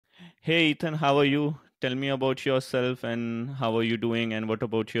Hey Ethan, how are you? Tell me about yourself and how are you doing and what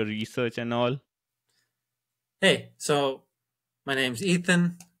about your research and all? Hey, so my name's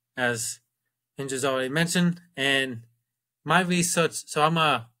Ethan, as Hinge already mentioned, and my research. So I'm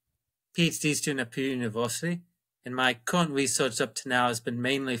a PhD student at Purdue University, and my current research up to now has been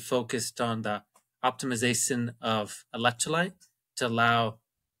mainly focused on the optimization of electrolyte to allow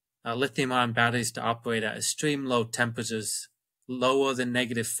lithium-ion batteries to operate at extreme low temperatures, lower than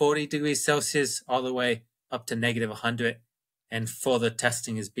negative 40 degrees Celsius, all the way up to negative 100. And further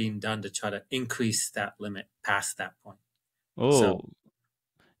testing is being done to try to increase that limit past that point. So, Oh,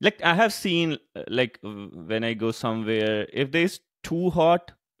 like I have seen when I go somewhere, if there's too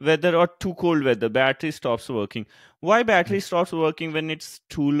hot weather or too cold weather, battery stops working. Why battery stops working when it's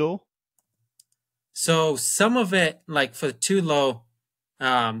too low? so some of it, like for too low,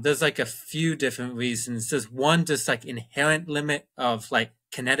 there's like a few different reasons. There's one just like inherent limit of like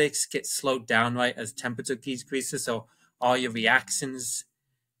kinetics get slowed down right as temperature decreases. So all your reactions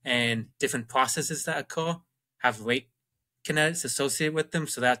and different processes that occur have rate kinetics associated with them.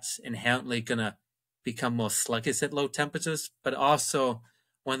 So that's inherently gonna become more sluggish at low temperatures. But also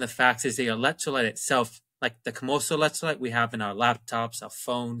one of the facts is the electrolyte itself, like the commercial electrolyte we have in our laptops, our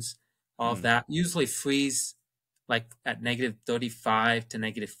phones, all of Hmm. that, usually freeze like at negative 35 to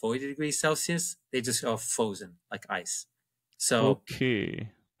negative 40 degrees Celsius. They just are frozen like ice. So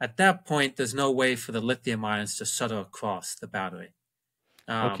Okay. at that point, there's no way for the lithium ions to shuttle across the battery.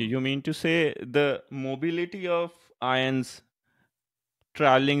 Okay, Um, you mean to say the mobility of ions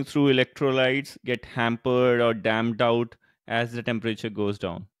traveling through electrolytes get hampered or damped out as the temperature goes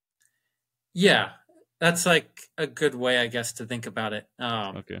down? Yeah, that's like a good way, I guess, to think about it.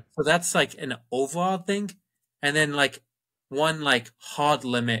 Okay. So that's like an overall thing, and then like one like hard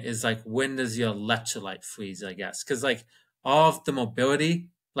limit is like when does your electrolyte freeze? I guess because like all of the mobility,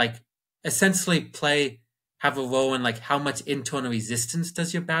 like essentially play have a role in like how much internal resistance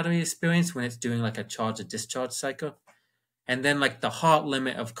does your battery experience when it's doing like a charge or discharge cycle, and then like the hard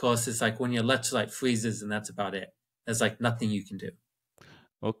limit, of course, is like when your electrolyte freezes, and that's about it. There's like nothing you can do.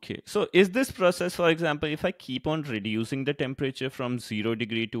 Okay. So is this process, for example, if I keep on reducing the temperature from 0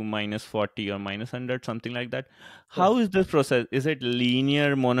 degree to minus 40 or minus 100, something like that, Sure. how is this process? Is it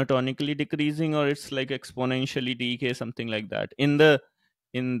linear, monotonically decreasing, or it's like exponentially decay, something like that in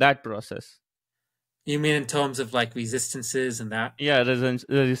that process? You mean in terms of like resistances and that? Yeah,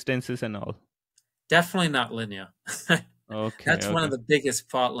 resistances and all. Definitely not linear. Okay, That's one of okay. the biggest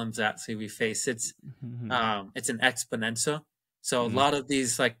problems actually we face. Mhm. It's an exponential. So a Mm, lot of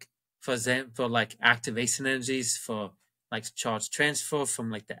these like for example like activation energies for like charge transfer from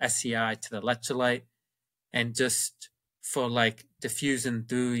like the SEI to the electrolyte and just for like diffusion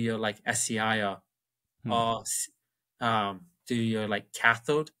through your like SEI mm. or through your like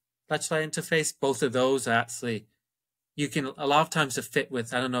cathode electrolyte interface. Both of those are actually you can a lot of times to fit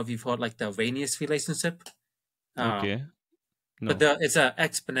with. I don't know if you've heard like the Arrhenius relationship, um, Okay. but No. it's an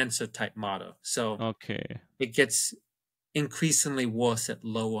exponential type model, so Okay. it gets increasingly worse at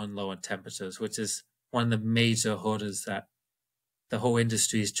lower and lower temperatures, which is one of the major hurdles that the whole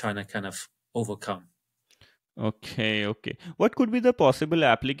industry is trying to kind of overcome. Okay, okay. What could be the possible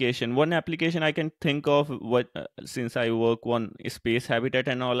application? One application I can think of, what since I work on space habitat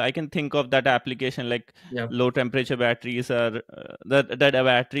and all, I can think of that application like Yep. low temperature batteries are that are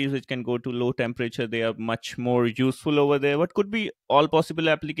batteries which can go to low temperature. They are much more useful over there. What could be all possible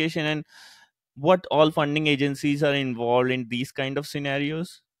application and what all funding agencies are involved in these kind of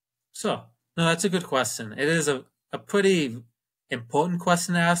scenarios? So, no, that's a good question. It is a pretty important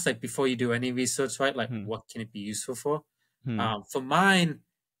question to ask, like before you do any research, right? Like, Hmm. what can it be useful for? Hmm. For mine,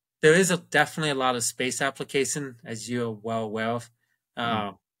 there is definitely a lot of space application, as you're well aware of. Hmm.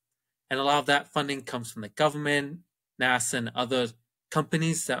 Um, and a lot of that funding comes from the government, NASA, and other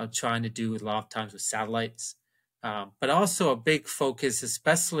companies that are trying to do a lot of times with satellites. But also a big focus,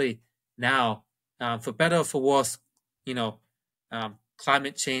 especially now, for better or for worse, you know,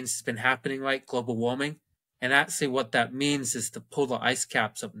 climate change has been happening, right? Global warming. And actually, what that means is the polar ice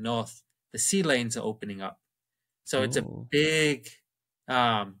caps up north, the sea lanes are opening up. So it's a Oh. big,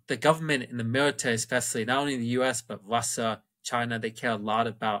 the government and the military, especially not only the US, but Russia, China, they care a lot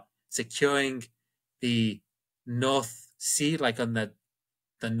about securing the North Sea, like on the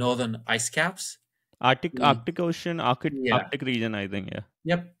northern ice caps. The, Arctic Ocean, yeah, Arctic region, I think. Yeah.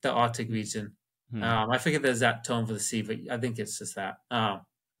 yep, the Arctic region. Hmm. I forget there's that term for the sea, but I think it's just that.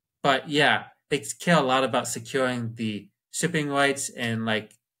 But yeah, they care a lot about securing the shipping rights and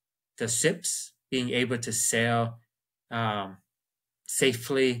like the ships being able to sail um,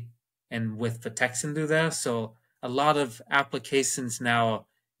 safely and with protection through there. So a lot of applications now are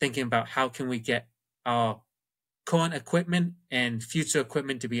thinking about how can we get our current equipment and future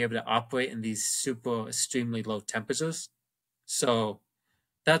equipment to be able to operate in these super extremely low temperatures. So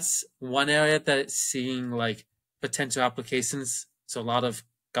that's one area that it's seeing like potential applications. So a lot of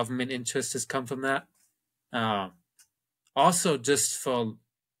government interest has come from that. Um, Also, just for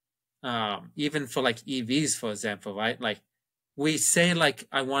even for like EVs, for example, right? Like we say, like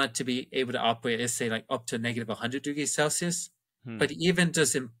I want it to be able to operate, let's say, like up to negative 100 degrees Celsius, Hmm. but even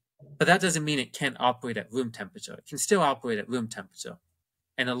doesn't, but that doesn't mean it can't operate at room temperature. It can still operate at room temperature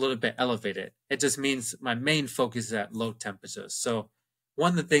and a little bit elevated. It just means my main focus is at low temperatures. So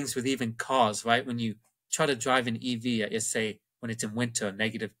one of the things with even cars, right? When you try to drive an EV at, let's say, when it's in winter,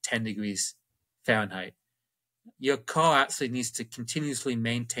 negative 10 degrees Fahrenheit, your car actually needs to continuously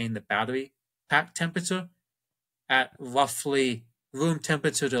maintain the battery pack temperature at roughly room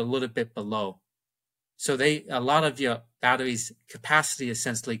temperature to a little bit below. So a lot of your battery's capacity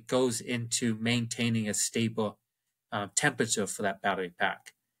essentially goes into maintaining a stable temperature for that battery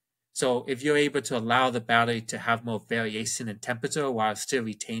pack. So if you're able to allow the battery to have more variation in temperature while still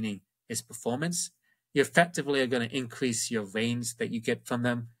retaining its performance, you effectively are going to increase your range that you get from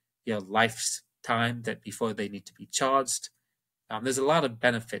them, your lifetime that before they need to be charged. There's a lot of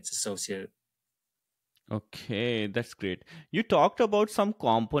benefits associated. Okay, that's great. You talked about some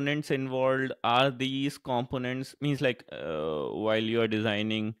components involved. Are these components means like while you are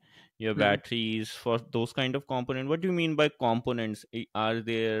designing your Mhm. batteries for those kind of component? What do you mean by components? Are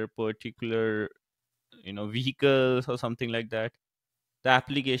there particular vehicles or something like that? The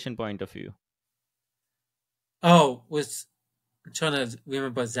application point of view. Oh, I'm trying to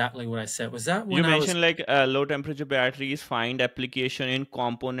remember exactly what I said. Was that You when I was? mentioned like low temperature batteries find application in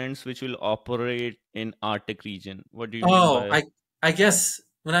components which will operate in Arctic region. What do you mean Oh, by? I guess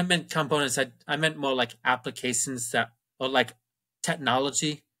when I meant components, I meant more like applications that or like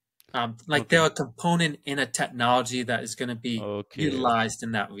technology. Like Okay, they're a component in a technology that is going to be okay, utilized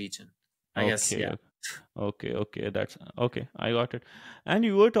in that region. I guess, okay, yeah. okay, okay. That's okay. I got it. And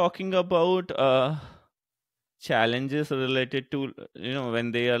you were talking about challenges related to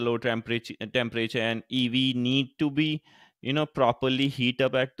when they are low temperature and EV need to be properly heat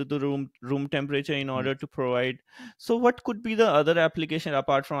up at to the room temperature in Mm. order to provide. So what could be the other application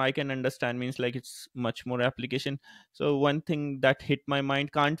apart from, I can understand, means like it's much more application. So one thing that hit my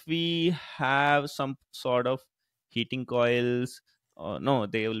mind, can't we have some sort of heating coils? No,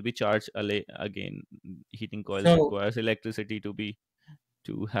 they will be charged again. Heating coils So requires electricity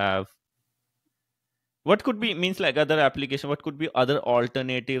to have. What could be means like other application, what could be other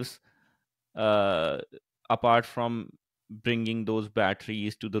alternatives uh, apart from bringing those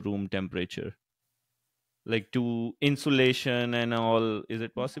batteries to the room temperature, like to insulation and all? Is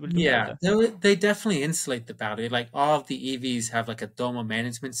it possible to have yeah, that? they definitely insulate the battery. Like all of the EVs have like a thermal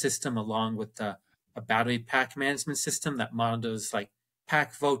management system along with a battery pack management system that monitors like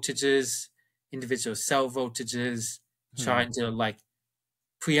pack voltages, individual cell voltages, Hmm. trying to like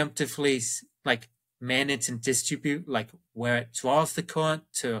preemptively like manage and distribute like where it draws the current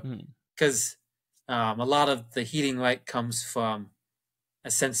to, Hmm. because a lot of the heating light comes from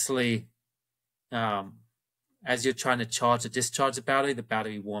essentially um, as you're trying to charge or discharge the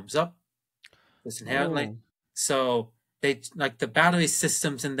battery warms up just inherently. Oh. So they like the battery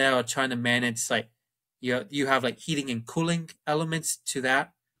systems in there are trying to manage like you have like heating and cooling elements to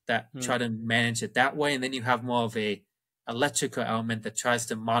that Hmm. try to manage it that way, and then you have more of a electrical element that tries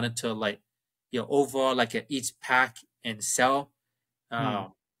to monitor like your overall like at each pack and cell. Hmm.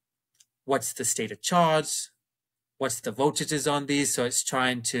 Um, what's the state of charge? What's the voltages on these? So it's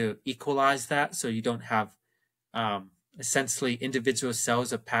trying to equalize that so you don't have essentially individual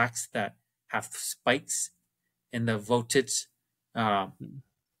cells or packs that have spikes in the voltage um, Hmm.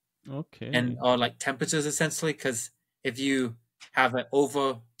 and Okay. or like temperatures essentially. Because if you have an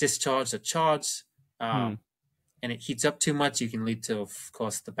over discharge or charge Hmm. um, and it heats up too much, you can lead to, of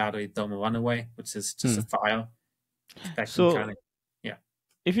course, the battery thermal runaway, which is just a Hmm. fire that can kind So of yeah.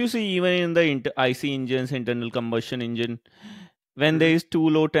 if you see, even in the IC engines, internal combustion engine, when there Hmm. is too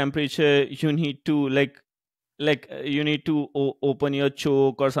low temperature, you need to you need to open your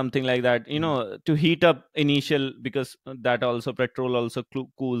choke or something like that, to heat up initial, because that also petrol also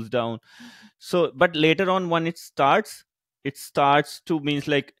cools down. So but later on when it starts to means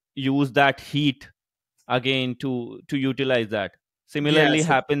like use that heat again to utilize that. Yeah. Similarly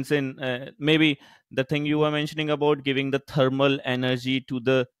So happens in maybe the thing you were mentioning about giving the thermal energy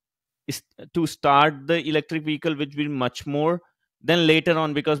is to start the electric vehicle, which will much more then later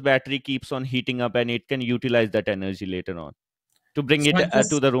on, because battery keeps on heating up and it can utilize that energy later on to bring so it I guess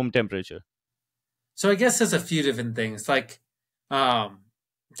to the room temperature. so I guess there's a few different things. Like, um,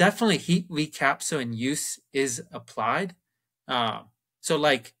 definitely heat recapture and use is applied. Um, so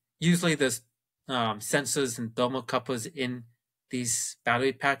like usually there's sensors and thermocouples in these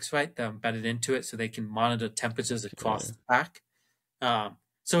battery packs, right? They're embedded into it so they can monitor temperatures across Okay. the pack.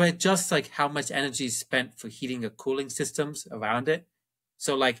 So it adjusts like how much energy is spent for heating or cooling systems around it.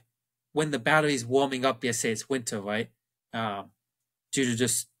 So like when the battery is warming up, let's say it's winter, right? Um, Due to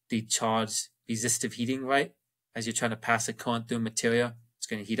just the charge resistive heating, right? As you're trying to pass a current through material, it's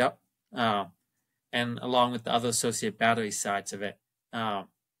going to heat up. Um, and along with the other associated battery sides of it. Um,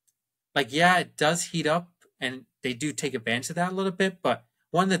 like, yeah, it does heat up and they do take advantage of that a little bit. But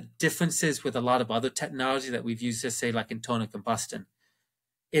one of the differences with a lot of other technology that we've used, to say, like internal combustion,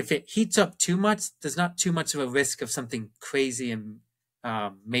 if it heats up too much, there's not too much of a risk of something crazy and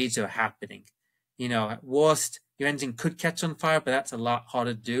major happening. At worst, your engine could catch on fire, but that's a lot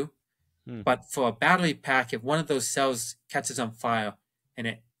harder to do. Hmm. But for a battery pack, if one of those cells catches on fire and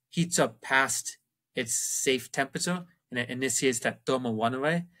it heats up past its safe temperature and it initiates that thermal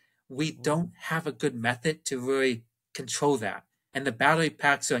runaway, we don't have a good method to really control that. And the battery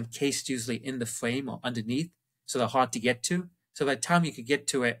packs are encased usually in the frame or underneath, so they're hard to get to. So by the time you could get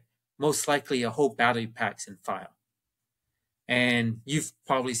to it, most likely your whole battery pack's in fire. And you've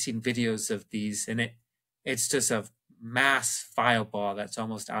probably seen videos of these, and it's just a mass fireball that's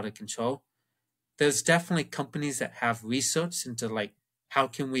almost out of control. There's definitely companies that have research into like how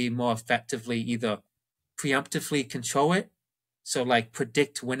can we more effectively either preemptively control it, so like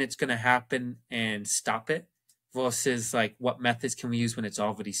predict when it's going to happen and stop it, versus like what methods can we use when it's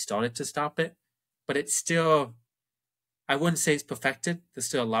already started to stop it. But it's still, I wouldn't say it's perfected. There's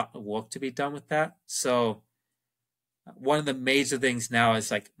still a lot of work to be done with that. So one of the major things now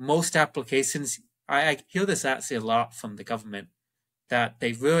is like most applications, I hear this actually a lot from the government, that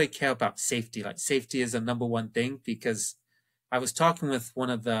they really care about safety. Like safety is the number one thing, because I was talking with one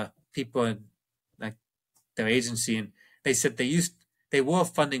of the people in like their agency, and they said they were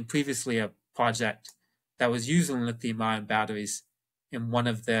funding previously a project that was using lithium-ion batteries in one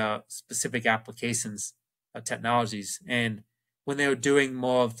of their specific applications of technologies. And when they were doing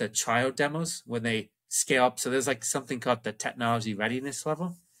more of the trial demos, when they scale up, so there's like something called the technology readiness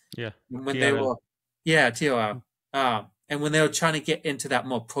level. Yeah. When they TRL. were, yeah, TOL. And when they were trying to get into that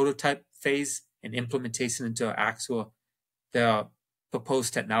more prototype phase and implementation into actual their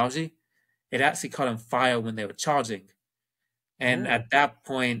proposed technology, it actually caught on fire when they were charging. And Oh. at that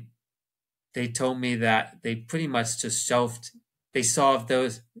point, they told me that they pretty much just shelved. They saw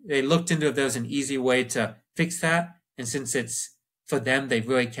if they looked into if there was an easy way to fix that. And since it's for them, they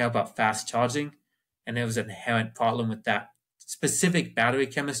really care about fast charging, and there was an inherent problem with that specific battery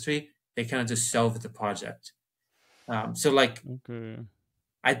chemistry, they kind of just shelved the project. So, like, Okay.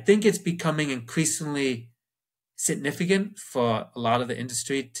 I think it's becoming increasingly significant for a lot of the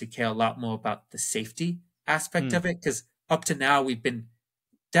industry to care a lot more about the safety aspect Hmm. of it. Because up to now, we've been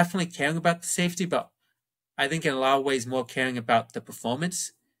definitely caring about the safety, but I think in a lot of ways more caring about the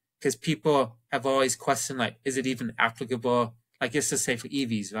performance. Because people have always questioned, like, is it even applicable? Like, let's just say for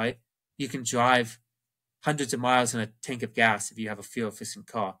EVs, right? You can drive hundreds of miles in a tank of gas if you have a fuel efficient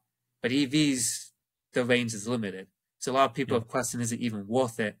car. But EVs, the range is limited. So a lot of people Yeah. have questioned, is it even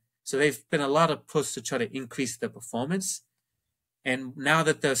worth it? So they've been a lot of push to try to increase the performance. And now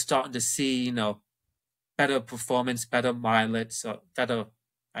that they're starting to see, better performance, better mileage, or better,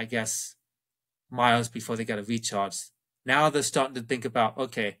 I guess, miles before they get a recharge, now they're starting to think about,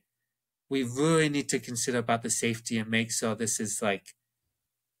 okay, we really need to consider about the safety and make sure this is like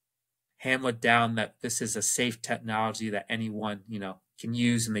hammered down, that this is a safe technology that anyone, can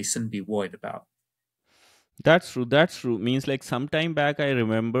use and they shouldn't be worried about. That's true. That's true. Means like some time back, I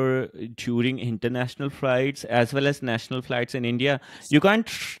remember during international flights as well as national flights in India, you can't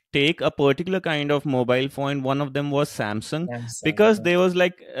take a particular kind of mobile phone. One of them was Samsung, Samsung, because yeah. there was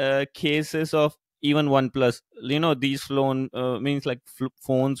like cases of even OnePlus. These phone means like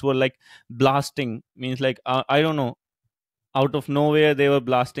phones were like blasting. Means like I don't know, out of nowhere they were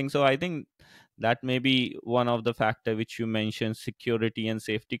blasting. So I think that may be one of the factor which you mentioned. Security and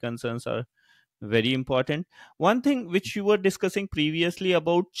safety concerns are very important. One thing which you were discussing previously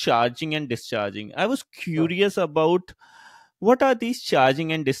about charging and discharging, I was Sure. curious about what are these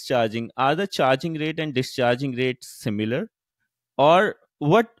charging and discharging? Are the charging rate and discharging rate similar? Or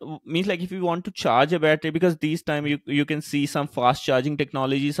what means like if you want to charge a battery, because these time you can see some fast charging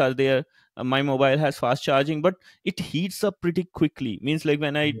technologies are there. My mobile has fast charging, but it heats up pretty quickly. Means like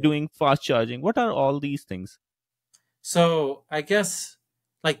when I Yeah. doing fast charging, what are all these things? So I guess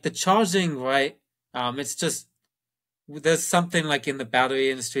like the charging, right? It's just there's something like in the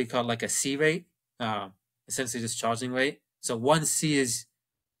battery industry called like a C rate, essentially just charging rate. So one C is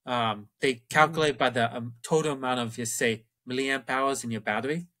They calculate by the total amount of, just say, milliamp hours in your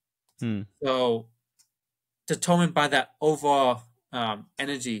battery. Hmm. So determined by that overall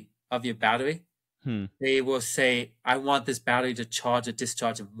energy of your battery, Hmm. they will say, I want this battery to charge or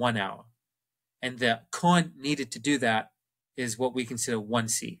discharge in 1 hour. And the current needed to do that is what we consider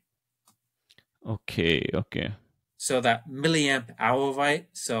 1C. Okay. Okay. So that milliamp hour, right?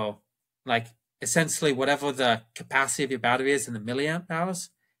 So like essentially whatever the capacity of your battery is in the milliamp hours,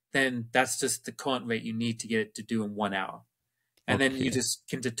 then that's just the current rate you need to get it to do in 1 hour. And then you Okay. just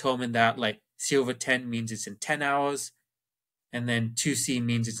can determine that like C/10 means it's in 10 hours, and then 2C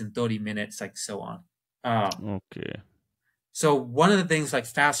means it's in 30 minutes, like so on. Okay. So one of the things like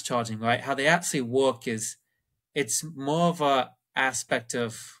fast charging, right? How they actually work is it's more of a aspect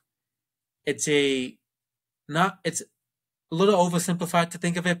of it's a not it's a little oversimplified to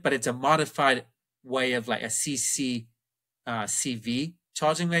think of it, but it's a modified way of like a CC CV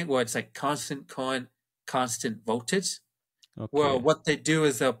charging rate where it's like constant current, constant voltage. Well, Okay. what they do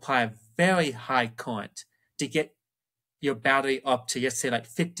is they apply a very high current to get your battery up to, let's say, like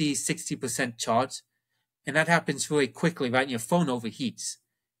 50, 60% charge. And that happens really quickly, right? And your phone overheats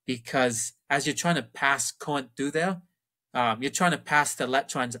because as you're trying to pass current through there, you're trying to pass the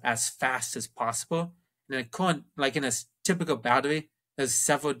electrons as fast as possible. And then current, like in a typical battery, there's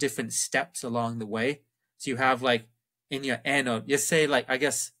several different steps along the way. So you have like in your anode, you say like, I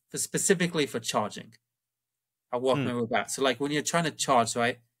guess specifically for charging, I'll walk Hmm. my way back. So like when you're trying to charge,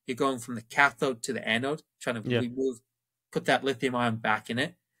 right, you're going from the cathode to the anode, trying to Yeah. put that lithium ion back in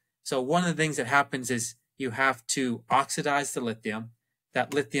it. So one of the things that happens is you have to oxidize the lithium.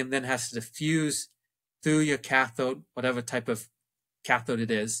 That lithium then has to diffuse through your cathode, whatever type of cathode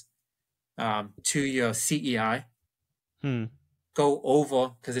it is, to your CEI, Hmm. go over,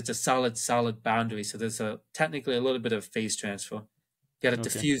 because it's a solid boundary. So there's technically a little bit of phase transfer. You got to Okay.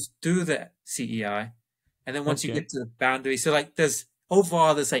 diffuse through the CEI. And then once you Okay. get to the boundary, so like there's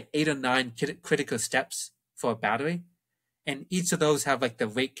like 8 or 9 critical steps for a battery. And each of those have like the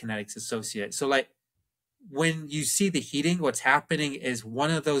rate kinetics associated. So like when you see the heating, what's happening is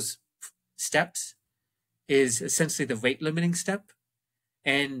one of those steps is essentially the rate limiting step.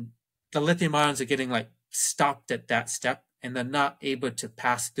 And the lithium ions are getting like stopped at that step and they're not able to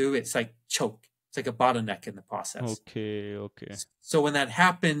pass through. It's like choke. It's like a bottleneck in the process. Okay. Okay. So when that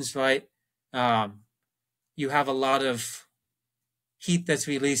happens, right, you have a lot of heat that's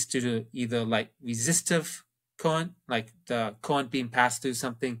released due to either like resistive current, like the current being passed through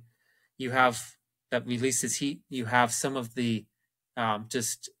something. You have that releases heat. You have some of the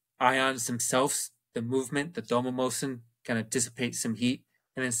just ions themselves, the movement, the thermal motion kind of dissipates some heat.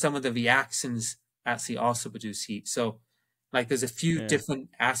 And then some of the reactions actually also produce heat. So like there's a few Yeah. different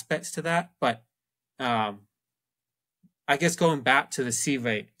aspects to that, but I guess going back to the C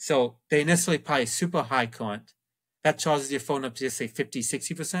rate. So they initially apply super high current. That charges your phone up to just say 50,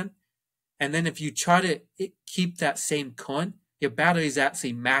 60%. And then if you try to keep that same current, your battery is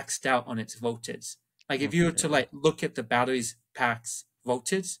actually maxed out on its voltage. Like if you were to Okay. like look at the battery's pack's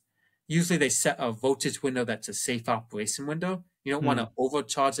voltage, usually they set a voltage window that's a safe operation window. You don't want Hmm. to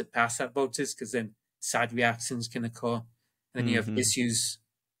overcharge it past that voltage because then side reactions can occur. And then you Hmm. have Hmm. issues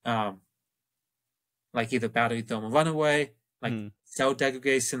like either battery thermal runaway, like Hmm. cell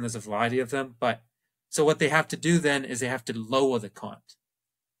degradation. There's a variety of them. But so what they have to do then is they have to lower the current.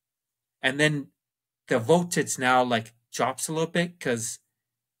 And then the voltage now like drops a little bit because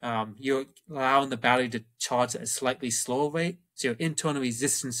you're allowing the battery to charge at a slightly slower rate. So your internal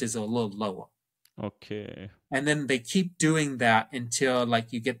resistances are a little lower. Okay. And then they keep doing that until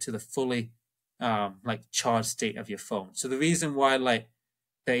like you get to the fully like charged state of your phone. So the reason why like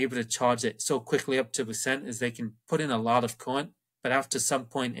they're able to charge it so quickly up to percent is they can put in a lot of current, but after some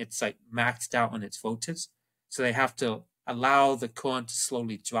point it's like maxed out on its voltage. So they have to allow the current to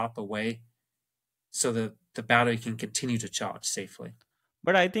slowly drop away so that the battery can continue to charge safely.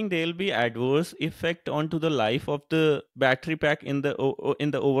 But I think there'll be adverse effect onto the life of the battery pack in the in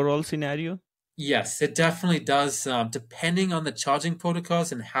the overall scenario. Yes, it definitely does. Depending on the charging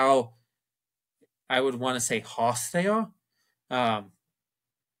protocols and how I would want to say fast they are, um,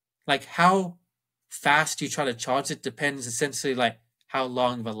 like how fast you try to charge it depends essentially like how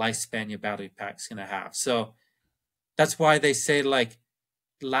long of a lifespan your battery pack's gonna have. So that's why they say like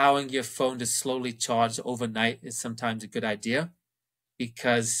allowing your phone to slowly charge overnight is sometimes a good idea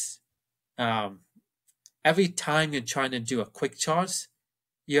because um, every time you're trying to do a quick charge,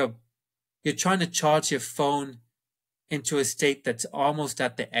 you're you're trying to charge your phone into a state that's almost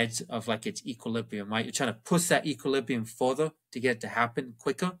at the edge of like its equilibrium, right? You're trying to push that equilibrium further to get it to happen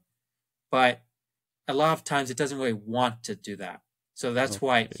quicker, but a lot of times it doesn't really want to do that. So that's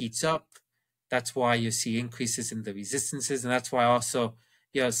why it Okay. heats up. That's why you see increases in the resistances, and that's why also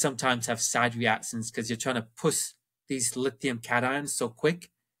sometimes have side reactions because you're trying to push these lithium cations so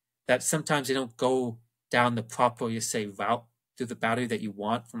quick that sometimes they don't go down the proper, you say, route through the battery that you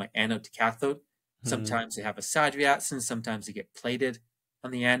want from like anode to cathode. Hmm. Sometimes they have a side reaction. Sometimes they get plated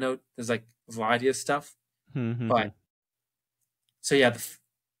on the anode. There's like a variety of stuff. Hmm. Hmm. Hmm. But so yeah,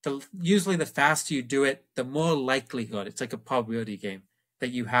 usually the faster you do it, the more likelihood, it's like a probability game, that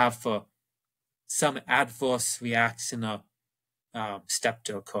you have for some adverse reaction or step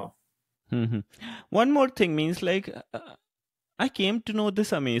to occur. Hmm. Hmm. One more thing means like I came to know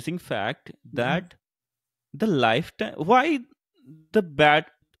this amazing fact Mhm. that the lifetime the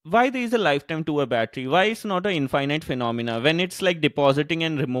bat why there is a lifetime to a battery, why it's not an infinite phenomena when it's like depositing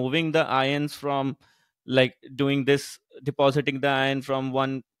and removing the ions from like doing this depositing the ion from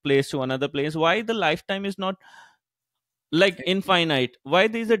one place to another place, why the lifetime is not like infinite, why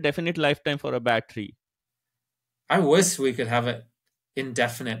there is a definite lifetime for a battery? I wish we could have an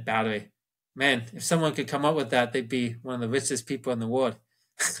indefinite battery. Man, if someone could come up with that, they'd be one of the richest people in the world.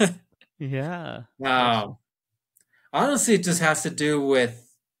 Yeah, that's um, Honestly, it just has to do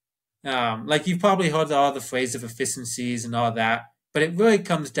with, like you've probably heard all the phrase of efficiencies and all that, but it really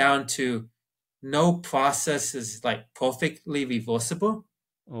comes down to no process is like perfectly reversible.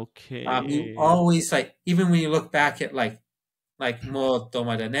 You okay. always like, even when you look back at like more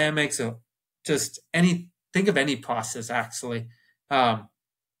thermodynamics or just think of any process actually. Um,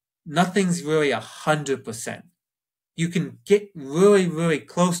 Nothing's really 100%. You can get really, really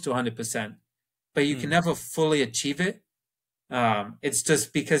close to 100%, but you can Hmm. never fully achieve it. It's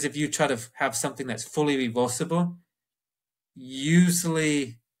just because if you try to have something that's fully reversible,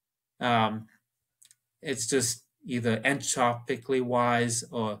 usually um, it's just either entropically wise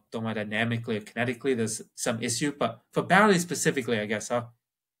or thermodynamically or kinetically. There's some issue, but for batteries specifically, I guess I'll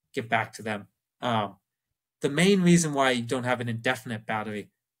get back to them. Um, the main reason why you don't have an indefinite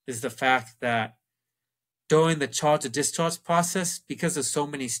battery is the fact that during the charge to discharge process, because there's so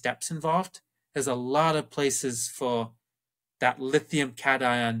many steps involved, there's a lot of places for that lithium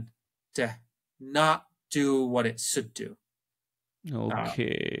cation to not do what it should do. Uh,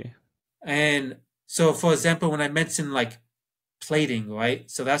 Okay. and so, for example, when I mentioned like plating, right?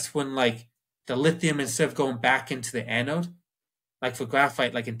 So that's when like the lithium, instead of going back into the anode, like for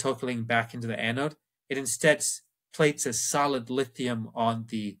graphite, like intercalating back into the anode, it instead plates a solid lithium on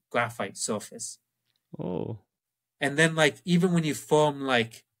the graphite surface. Oh. And then like even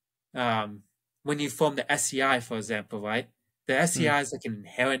um when you form the SEI, for example, right? The Hmm. SEI is like an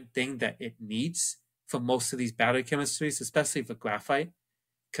inherent thing that it needs for most of these battery chemistries, especially for graphite,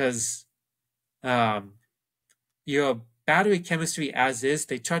 because um your battery chemistry as is,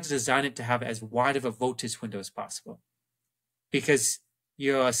 they try to design it to have as wide of a voltage window as possible. Because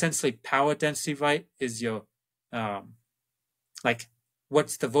your essentially power density, right, is your um like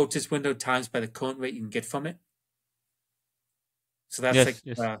what's the voltage window times by the current rate you can get from it. So that's like Yes,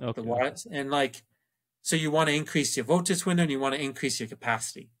 yes, the okay, okay. watts. And like, so you want to increase your voltage window and you want to increase your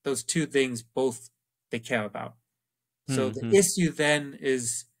capacity. Those two things both they care about. So Hmm. the Hmm. issue then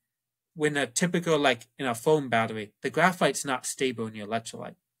is when a typical, like in a phone battery, the graphite's not stable in your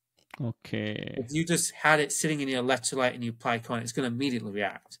electrolyte. If Okay. you just had it sitting in your electrolyte and you apply current, it's going to immediately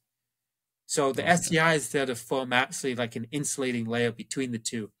react. So the Okay. SEI is there to form actually like an insulating layer between the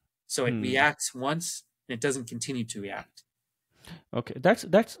two. So it Hmm. reacts once and it doesn't continue to react. Okay, that's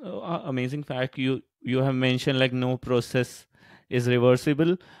amazing fact. You have mentioned like no process is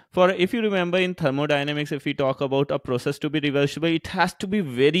reversible. For if you remember in thermodynamics, if we talk about a process to be reversible, it has to be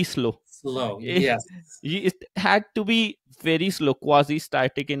very slow. Slow, Eh, yes. it had to be very slow, quasi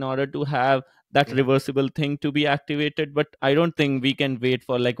static, in order to have that Yeah. reversible thing to be activated. But I don't think we can wait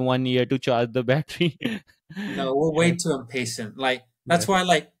for like 1 year to charge the battery. No, we're way Yeah. too impatient. Like that's Yes. why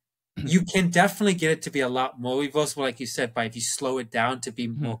like you can definitely get it to be a lot more reversible, like you said, by if you slow it down to be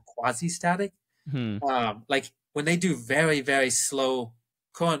Hmm. more quasi-static. Hmm. Like when they do very, very slow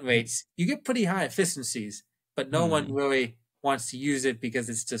current rates, you get pretty high efficiencies, but no one Hmm. really wants to use it because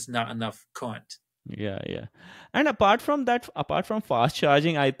it's just not enough current. Yeah, yeah. And apart from that, apart from fast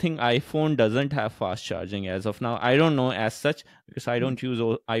charging, I think iPhone doesn't have fast charging as of now. I don't know as such because I Hmm. don't use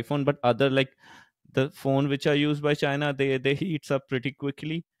iPhone, but other like the phone which are used by China, they heats up pretty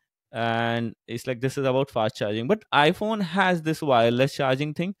quickly. And it's like this is about fast charging. But iPhone has this wireless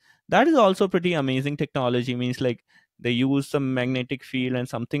charging thing. That is also pretty amazing technology. Means like they use some magnetic field and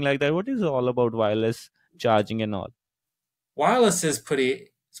something like that. What is all about wireless charging and all? Wireless is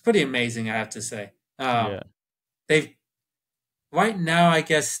pretty amazing, I have to say. Yeah. They've right now, I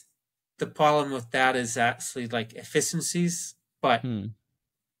guess the problem with that is actually like efficiencies. but Hmm.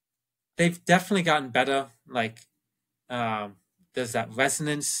 they've definitely gotten better. Like there's that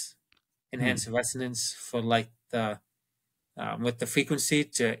resonance, Hmm. enhanced resonance for like the with the frequency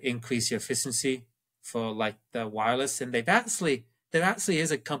to increase your efficiency for like the wireless. And there actually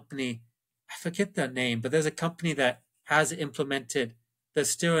is a company, I forget their name, but there's a company that has implemented. They're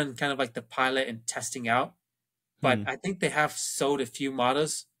still in kind of like the pilot and testing out, but Hmm. I think they have sold a few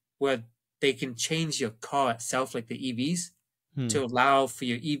models where they can change your car itself, like the EVs, Hmm. to allow for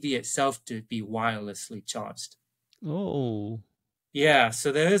your EV itself to be wirelessly charged. Oh. Yeah,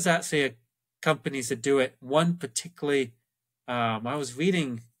 so there is actually companies that do it. One particularly, I was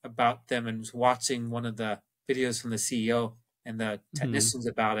reading about them and was watching one of the videos from the CEO and the Hmm. technicians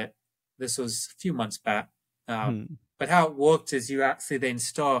about it. This was a few months back. Um, Hmm. but how it worked is you actually they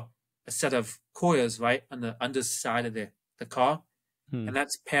install a set of coils right on the underside of the car, Hmm. and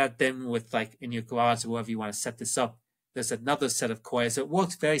that's paired then with like in your garage or wherever you want to set this up. There's another set of coils. It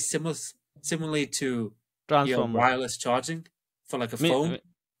works very similarly to your Transformer. wireless charging for like a phone.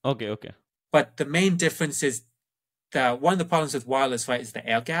 Okay. Okay. But the main difference is that one of the problems with wireless, right, is the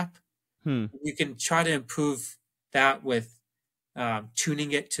air gap. Hmm. You can try to improve that with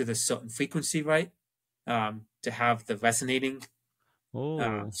tuning it to the certain frequency, right, to have the resonating,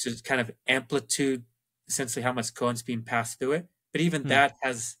 Oh. so it's kind of amplitude, essentially how much current's being passed through it. But even Hmm. that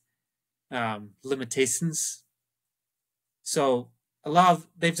has limitations. So a lot of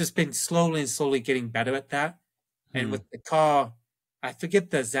they've just been slowly and slowly getting better at that. And Hmm. with the car, I forget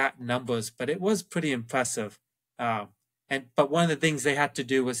the exact numbers, but it was pretty impressive. Um, and but one of the things they had to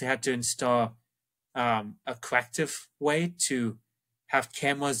do was they had to install a corrective way to have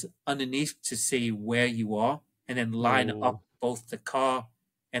cameras underneath to see where you are, and then line Oh. up both the car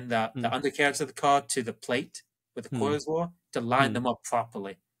and Hmm. the undercarriage of the car to the plate where the Hmm. coils were to line Hmm. them up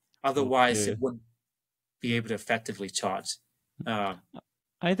properly. Otherwise, Okay. it wouldn't be able to effectively charge. Uh,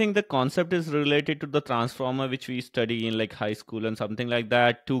 I think the concept is related to the transformer which we study in like high school and something like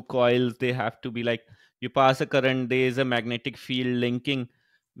that. Two coils, they have to be like you pass a current, there is a magnetic field linking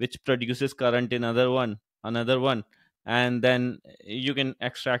which produces current in another one, and then you can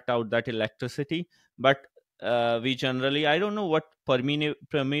extract out that electricity. But we generally, I don't know what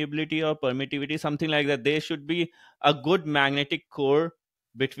permeability or permittivity, something like that. There should be a good magnetic core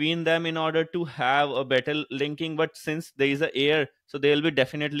between them in order to have a better linking, but since there is a air, so there will be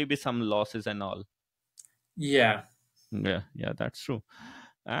definitely be some losses and all. yeah, Yeah, yeah, that's true.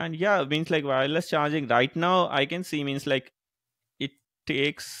 And yeah, means like wireless charging right now I can see means like it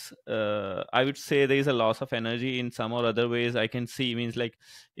takes I would say there is a loss of energy in some or other ways. I can see means like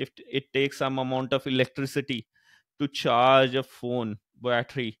if it takes some amount of electricity to charge a phone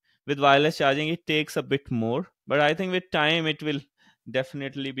battery, with wireless charging it takes a bit more, but I think with time it will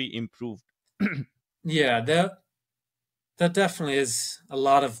definitely be improved. yeah. There definitely is a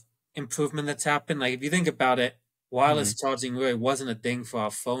lot of improvement that's happened. Like if you think about it, Hmm. wireless charging really wasn't a thing for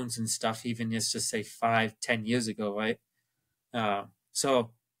our phones and stuff, even just to say 5, 10 years ago, right?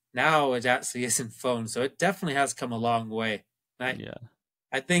 So now it actually isn't phones. So it definitely has come a long way. And Yeah.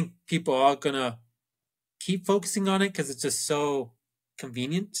 I think people are gonna keep focusing on it because it's just so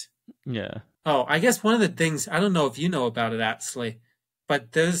convenient. Yeah. Oh, I guess one of the things I don't know if you know about it actually,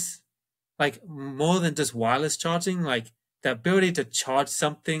 but there's like more than just wireless charging, like the ability to charge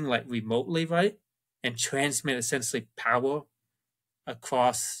something like remotely, right? And transmit essentially power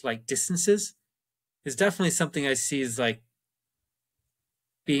across like distances is definitely something I see as like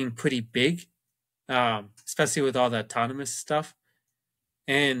being pretty big, especially with all the autonomous stuff.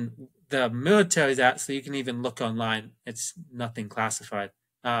 And the military is actually, you can even look online, it's nothing classified.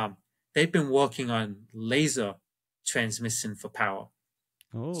 Um, they've been working on laser transmission for power.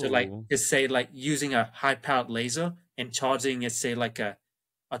 So like Oh. it's say like using a high powered laser and charging it's say like a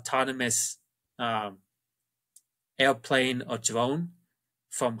autonomous um, airplane or drone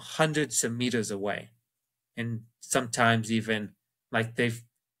from hundreds of meters away. And sometimes even like they've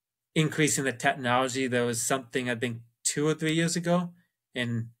increasing the technology. There was something I think 2 or 3 years ago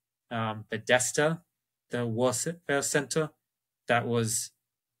in Bethesda, the Warfare Center, that was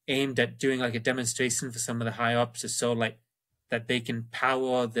aimed at doing like a demonstration for some of the high ups to show like that they can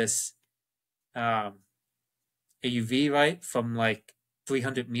power this um, AUV right from like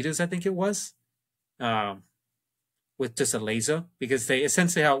 300 meters, I think it was, um, with just a laser. Because they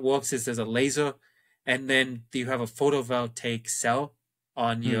essentially how it works is there's a laser, and then you have a photovoltaic cell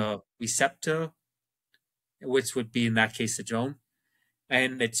on Hmm. your receptor, which would be in that case the drone,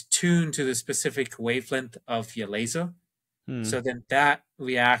 and it's tuned to the specific wavelength of your laser. Hmm. So then that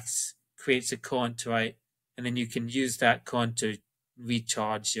reacts, creates a current, right? And then you can use that current to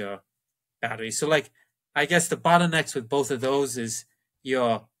recharge your battery. So like I guess the bottlenecks with both of those is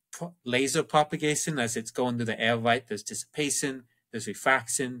your laser propagation as it's going through the air, right? There's dissipation, there's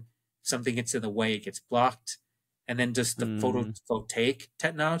refraction, something gets in the way, it gets blocked, and then just the Hmm. photovoltaic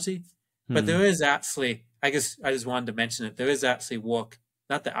technology. But Hmm. there is actually, I guess I just wanted to mention it, there is actually work,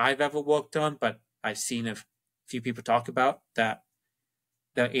 not that I've ever worked on, but I've seen a few people talk about that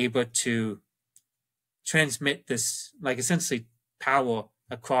they're able to transmit this, like essentially power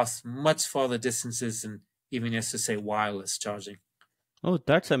across much farther distances and even just to say wireless charging. Oh,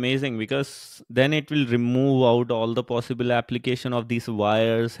 that's amazing because then it will remove out all the possible application of these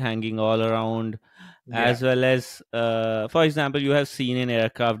wires hanging all around, Yeah. as well as, for example, you have seen in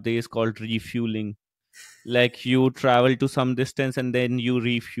aircraft there is called refueling. Like you travel to some distance and then you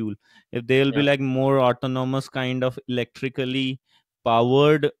refuel. If there will be Yeah. like more autonomous kind of electrically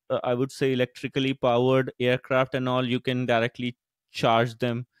powered, I would say electrically powered aircraft and all, you can directly charge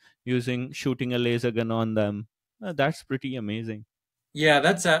them using shooting a laser gun on them. That's pretty amazing. Yeah,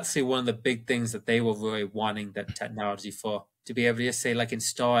 that's actually one of the big things that they were really wanting that technology for, to be able to just say like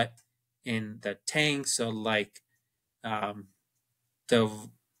install it in the tanks or like um the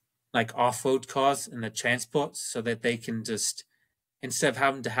like off-road cars and the transports so that they can just, instead of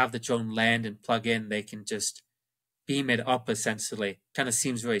having to have the drone land and plug in, they can just beam it up essentially. Kind of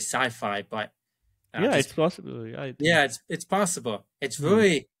seems very sci-fi, but Yeah, just it's possible. Yeah, I think. yeah, it's possible. It's Hmm.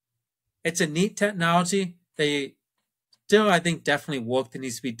 really, it's a neat technology. They still, I think, definitely work that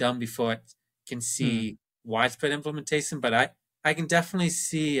needs to be done before it can Hmm. see widespread implementation. But I can definitely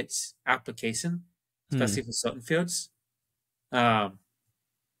see its application, Hmm. especially for certain fields. Um,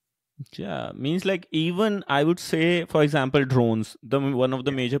 Yeah, means like even I would say, for example, drones. The one of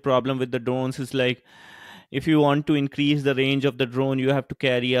the yeah, major problem with the drones is like if you want to increase the range of the drone, you have to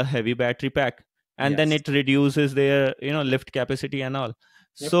carry a heavy battery pack, and then yes, it reduces their lift capacity and all.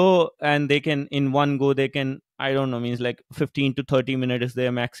 yep. So and they can in one go they can, I don't know, means like 15 to 30 minutes is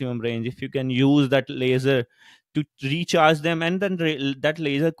their maximum range. If you can use that laser to recharge them, and then that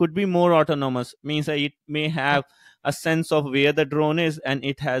laser could be more autonomous, means that it may have a sense of where the drone is and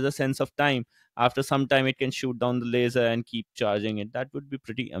it has a sense of time. After some time it can shoot down the laser and keep charging it. That would be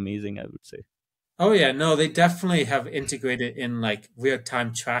pretty amazing, I would say. Oh yeah, no, they definitely have integrated in like real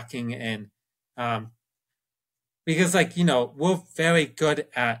time tracking and um, because like we're very good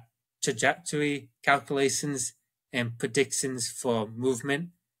at trajectory calculations and predictions for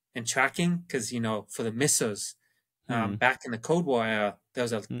movement and tracking because for the missiles Hmm. back in the Cold War era there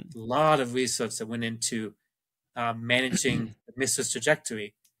was a Hmm. lot of research that went into managing the missile's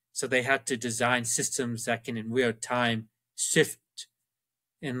trajectory, so they had to design systems that can in real time shift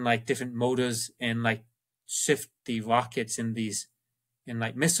in like different motors and like shift the rockets in these in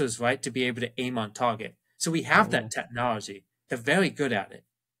like missiles, right, to be able to aim on target. So we have that Oh, technology. They're very good at it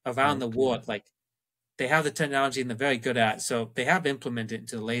around the okay. world. Like they have the technology and they're very good at it. So they have implemented it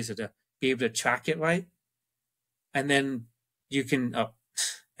into the laser to be able to track it right, and then you can,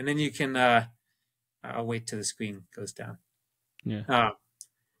 and then you can. I'll wait till the screen goes down. Yeah. Uh,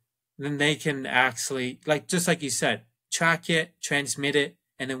 then they can actually, like just like you said, track it, transmit it,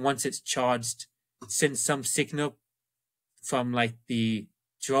 and then once it's charged, send some signal from like the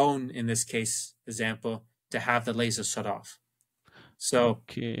drone in this case example to have the laser shut off. So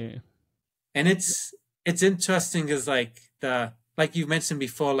Okay. and it's interesting because like you mentioned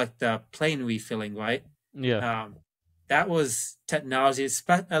before, like the plane refilling, right? Yeah. Um, that was technology,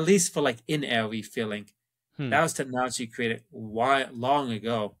 at least for like in-air refilling. Hmm. That was technology created long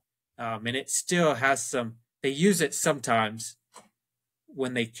ago, and it still has some. They use it sometimes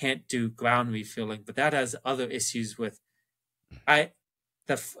when they can't do ground refilling, but that has other issues with. I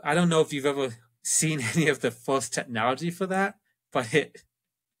I don't know if you've ever seen any of the first technology for that, but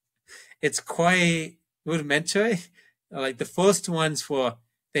it's quite rudimentary. Like the first ones were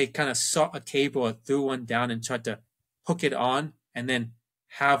they kind of saw a cable or threw one down and tried to hook it on, and then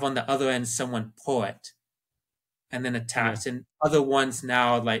have on the other end someone pull it and then Yeah. attach. And other ones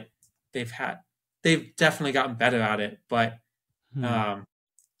now, like they've had, they've definitely gotten better at it. But Hmm. um,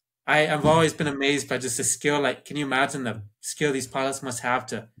 I've always been amazed by just the skill. Like, can you imagine the skill these pilots must have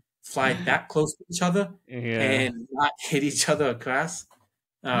to fly that close to each other Yeah. and not hit each other across?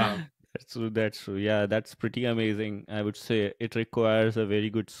 Um, That's true. That's true. Yeah, that's pretty amazing. I would say it requires a very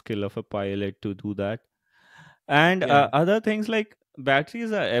good skill of a pilot to do that. And yeah, other things like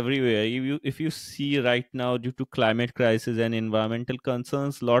batteries are everywhere. If you see right now, due to climate crisis and environmental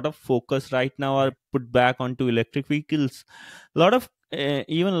concerns, a lot of focus right now are put back onto electric vehicles. A lot of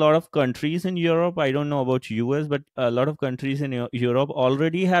even a lot of countries in Europe, I don't know about US, but a lot of countries in Europe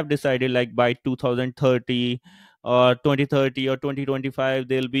already have decided like by 2030 or 2030 or 2025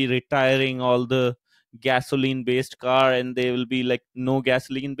 they'll be retiring all the gasoline based car, and they will be like no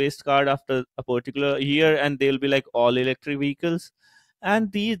gasoline based car after a particular year, and they'll be like all electric vehicles.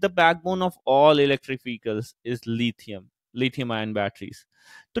 And the backbone of all electric vehicles is lithium ion batteries.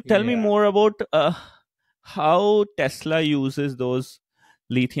 So tell me Yeah. more about how Tesla uses those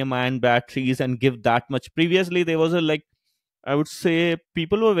lithium ion batteries and give that much. Previously there was a like, I would say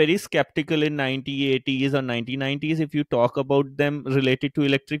people were very skeptical in 1980s or 1990s. If you talk about them related to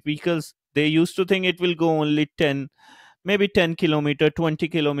electric vehicles, they used to think it will go only 10, maybe 10 kilometer, 20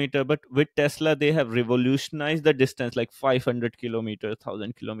 kilometer. But with Tesla, they have revolutionized the distance, like 500 kilometer,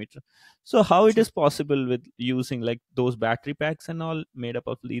 1000 kilometer. So how it is possible with using like those battery packs and all made up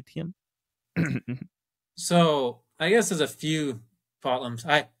of lithium? So I guess there's a few problems.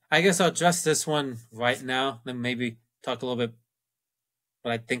 I guess I'll address this one right now, then maybe talk a little bit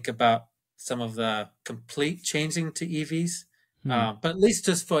what I think about some of the complete changing to EVs. Hmm. But at least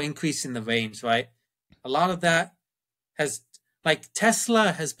just for increasing the range, right? A lot of that has, like,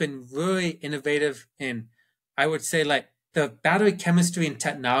 Tesla has been really innovative in, I would say, like, the battery chemistry and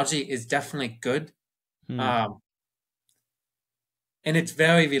technology is definitely good. Hmm. Um, and it's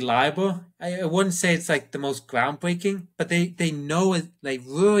very reliable. I wouldn't say it's like the most groundbreaking, but they know it, they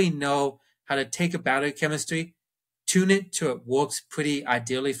really know how to take a battery chemistry, tune it to it works pretty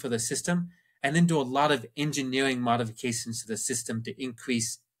ideally for the system, and then do a lot of engineering modifications to the system to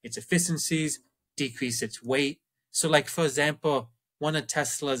increase its efficiencies, decrease its weight. So, like for example, one of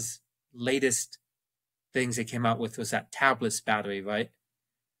Tesla's latest things they came out with was that tabless battery, right?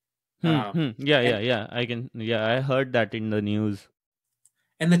 Yeah, And yeah, yeah. Yeah, I heard that in the news.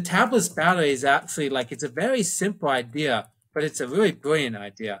 And the tabless battery is actually like it's a very simple idea, but it's a really brilliant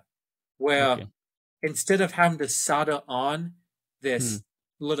idea. Where Okay. instead of having to solder on Hmm. this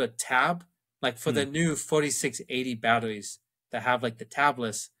little tab, like for Hmm. the new 4680 batteries that have like the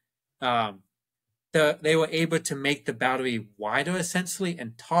tabless, um, they were able to make the battery wider essentially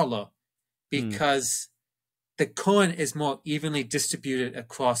and taller Hmm. because the current is more evenly distributed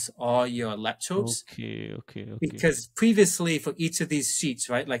across all your electrodes Okay. Okay. Okay. because previously for each of these sheets,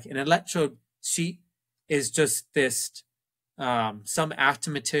 right, like an electrode sheet is just this some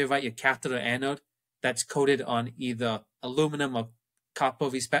active material, right, your cathode or anode, that's coated on either aluminum or copper,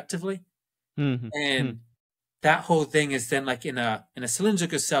 respectively, Hmm. Hmm. Hmm. and that whole thing is then like in a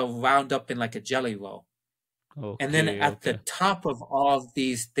cylindrical cell wound up in like a jelly roll, and then Okay. at the Okay. top of all of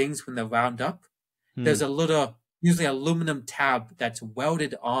these things when they're wound up, Hmm. there's a little usually aluminum tab that's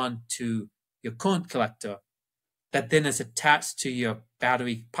welded on to your current collector that then is attached to your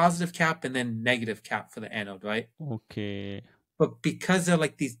battery positive cap and then negative cap for the anode, right? Okay. But because they're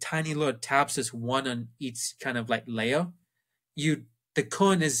like these tiny little tabs, just one on each kind of like layer, you the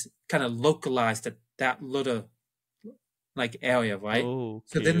current is kind of localized at that little like area, right?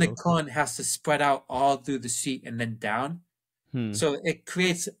 So then Okay. the Okay. current has to spread out all through the sheet and then down. Hmm. So it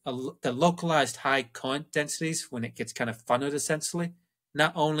creates the localized high current densities when it gets kind of funneled essentially.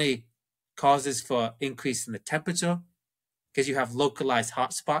 Not only causes for increase in the temperature, because you have localized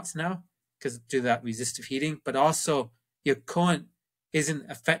hotspots now because due to that resistive heating, but also your current isn't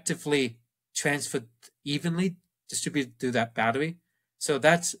effectively transferred evenly distributed through that battery. So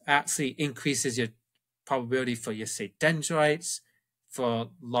that's actually increases your probability for your say dendrites,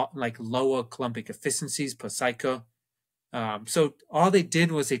 for like lower Coulombic efficiencies per cycle. So all they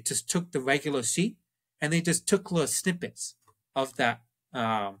did was they just took the regular sheet and they just took little snippets of that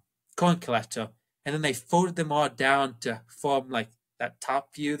current collector, and then they folded them all down to form like that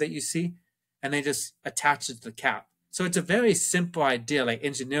top view that you see, and they just attach it to the cap. So it's a very simple idea, like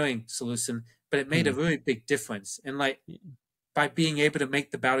engineering solution, but it made a Hmm. really big difference. And like by being able to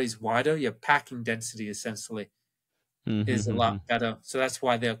make the batteries wider, your packing density essentially Hmm. Hmm. is a Hmm. Hmm. lot better. So that's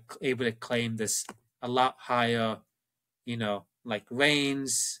why they're able to claim this a lot higher, like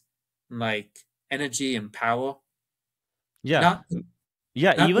range, like energy and power. Yeah. Not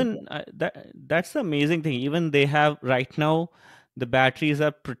Yeah, not the even that's the amazing thing. Even they have right now, the batteries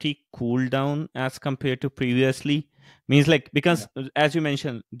are pretty cooled down as compared to previously. Means like, because as you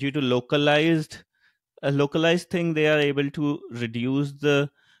mentioned, due to localized a localized thing, they are able to reduce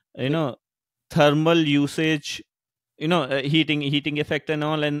the, you Yep. know, thermal usage, heating effect and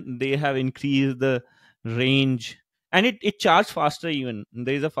all, and they have increased the range, and it charge faster. Even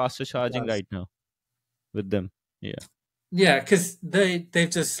there is a faster It charging does. right now with them. Yeah. Yeah, because they've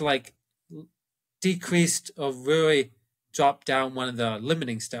just like decreased or really dropped down one of the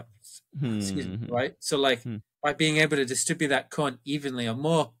limiting steps. Excuse me, Hmm. Hmm. right? So like Hmm. by being able to distribute that current evenly or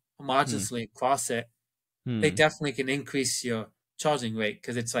more Hmm. homogeneously across it, they Hmm. definitely can increase your charging rate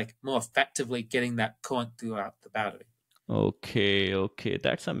because it's like more effectively getting that current throughout the battery. Okay, okay,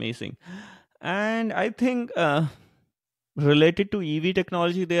 that's amazing. And I think related to EV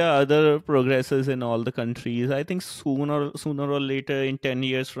technology, there are other progresses in all the countries. I think sooner or later, in 10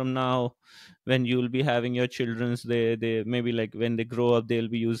 years from now, when you'll be having your children's, they maybe like when they grow up, they'll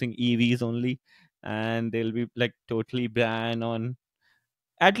be using EVs only, and they'll be like totally banned on,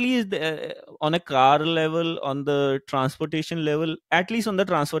 at least on a car level, on the transportation level, at least on the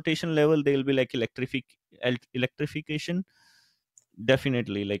transportation level, they'll be like electrification,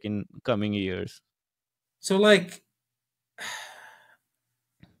 definitely, like in coming years. So like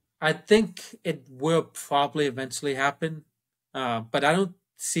I think it will probably eventually happen, but I don't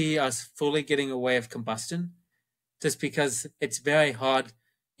see us fully getting away with combustion just because it's very hard.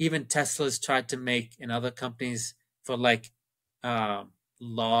 Even Tesla's tried to make and other companies for like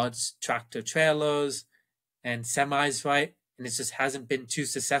large tractor trailers and semis, right? And it just hasn't been too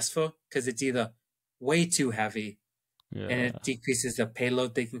successful because it's either way too heavy and Yeah, it decreases the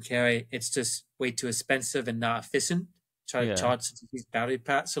payload they can carry. It's just way too expensive and not efficient. Try to yeah, charge such a huge battery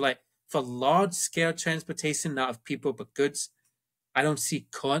pack. So like for large scale transportation, not of people but goods, I don't see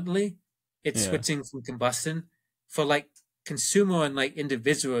currently it yeah, switching from combustion. For like consumer and like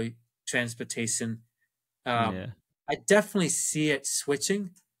individual transportation, um, yeah. I definitely see it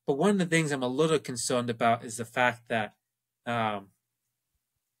switching. But one of the things I'm a little concerned about is the fact that um,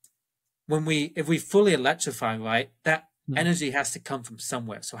 when if we fully electrify, right, that Mm. energy has to come from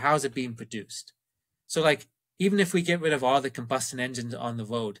somewhere. So how is it being produced? So like even if we get rid of all the combustion engines on the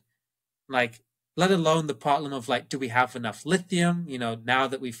road, like let alone the problem of like do we have enough lithium? You know, now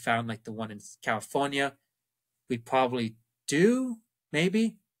that we've found like the one in California, we probably do,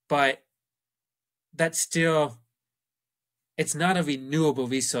 maybe, but that's still it's not a renewable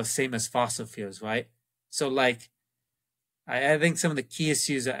resource, same as fossil fuels, right? So like I think some of the key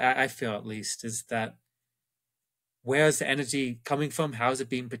issues I feel at least is that where is the energy coming from? How is it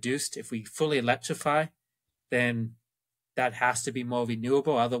being produced? If we fully electrify, then that has to be more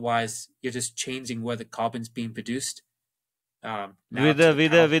renewable. Otherwise, you're just changing where the carbon's being produced. Now with to the the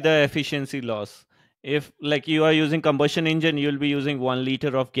power efficiency loss, if like you are using combustion engine, you'll be using 1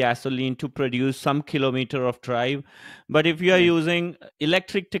 liter of gasoline to produce some kilometer of drive. But if you are plant. using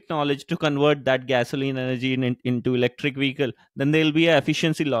electric technology to convert that gasoline energy into electric vehicle, then there will be a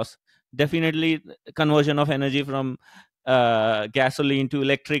efficiency loss, definitely. Conversion of energy from gasoline to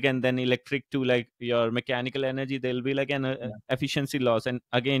electric, and then electric to like your mechanical energy, there will be like an Yeah. efficiency loss, and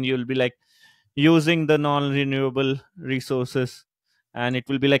again you'll be like using the non-renewable resources, and it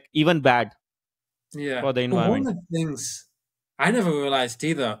will be like even bad Yeah. for the But one environment. of the things I never realized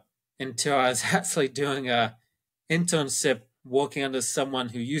either until I was actually doing a internship working under someone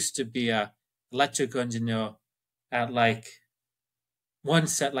who used to be a electrical engineer at like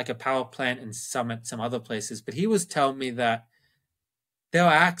once at like a power plant and some at some other places. But he was telling me that there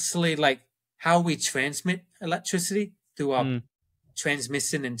are actually like how we transmit electricity through our Hmm.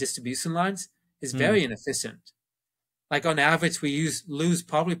 transmission and distribution lines is Hmm. very inefficient. Like on average, we lose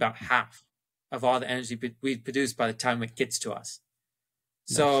probably about half of all the energy we produce by the time it gets to us.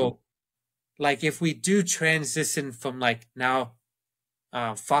 That's true. So, like if we do transition from like now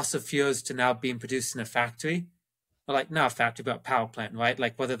fossil fuels to now being produced in a factory, or like not a factory but a power plant, right?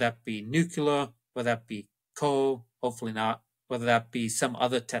 Like whether that be nuclear, whether that be coal, hopefully not, whether that be some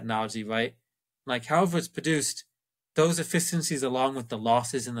other technology, right? Like however it's produced, those efficiencies along with the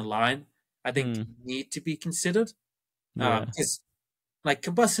losses in the line, I think Hmm. need to be considered. Yeah. Because like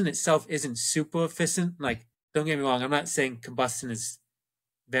combustion itself isn't super efficient. Like don't get me wrong, I'm not saying combustion is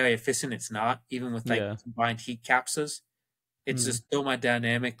very efficient. It's not, even with like Yeah. combined heat captures. It's Hmm. just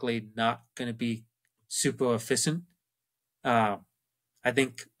thermodynamically not going to be super efficient. Um, I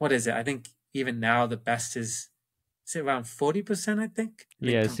think what is it? I think even now the best is it around 40%. I think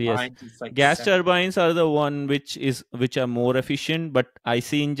Yes, yes. combined is like Gas 7. turbines are the one which are more efficient, but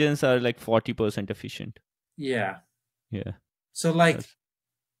IC engines are like 40% efficient. Yeah. Yeah. So like That's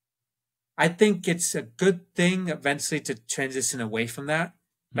I think it's a good thing eventually to transition away from that.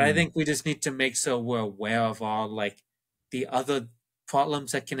 But I hmm. think we just need to make sure we're aware of all like the other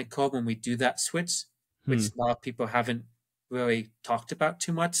problems that can occur when we do that switch, Hmm. which a lot of people haven't really talked about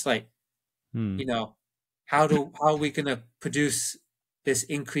too much. Like, Hmm. you know, how are we gonna produce this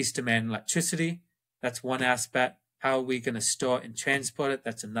increased demand in electricity? That's one aspect. How are we gonna store and transport it?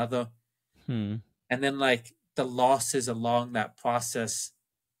 That's another. Hmm. And then like the losses along that process,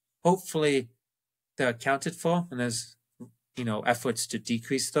 hopefully they're accounted for and there's efforts to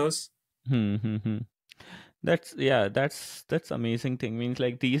decrease those. Hmm. Hmm. Hmm. That's, yeah, that's amazing thing. Means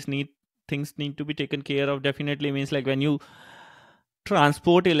like these need things need to be taken care of. Definitely means like when you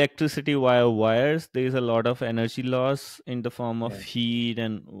transport electricity via wires, there is a lot of energy loss in the form of Yeah. heat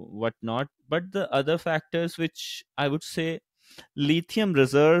and whatnot. But the other factors, which I would say, lithium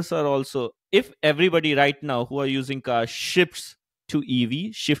reserves are also, if everybody right now who are using cars shifts to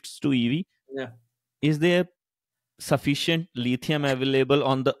EV, Yeah. is there sufficient lithium available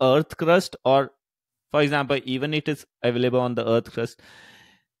on the earth crust? Or for example, even it is available on the earth crust,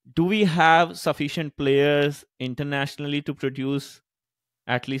 do we have sufficient players internationally to produce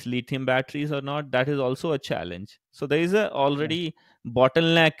at least lithium batteries or not? That is also a challenge. So there is a Yeah. already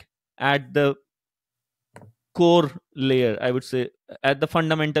bottleneck at the core layer, I would say, at the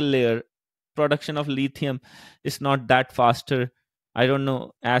fundamental layer. Production of lithium is not that faster, I don't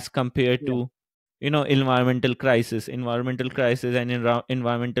know, as compared Yeah. to, environmental crisis and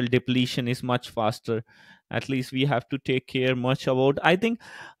environmental depletion is much faster. At least we have to take care much about, I think.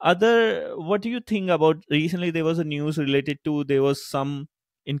 Other, what do you think about, recently there was a news related to, there was some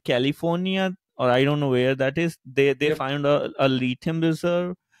in California, or I don't know where that is, they Yep. found a lithium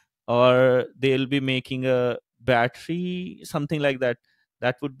reserve, or they'll be making a battery, something like that.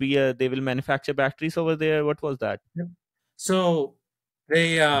 That would be a, they will manufacture batteries over there. What was that? Yep. So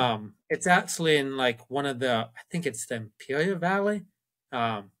they it's actually in like one of the, I think it's the Imperial Valley.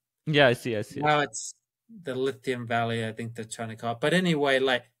 Um Yeah, I see, I see, I Now see. it's the Lithium Valley, I think they're trying to call it. But anyway,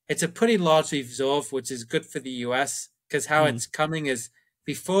 like it's a pretty large reserve, which is good for the US because how Hmm. it's coming is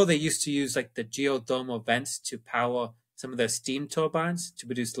before they used to use like the geothermal vents to power some of their steam turbines to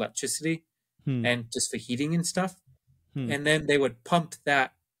produce electricity Hmm. and just for heating and stuff. Hmm. And then they would pump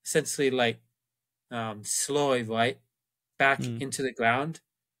that essentially like slowly, right, back Hmm. into the ground.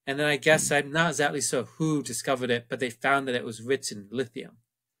 And then I guess Hmm. I'm not exactly sure who discovered it, but they found that it was rich in lithium.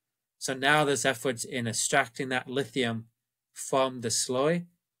 So now there's efforts in extracting that lithium from the slurry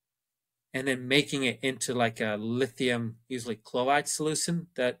and then making it into like a lithium, usually chloride solution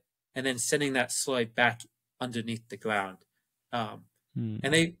that, and then sending that slurry back underneath the ground. Um, Hmm.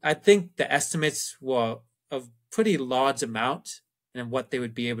 and I think the estimates were of pretty large amount and what they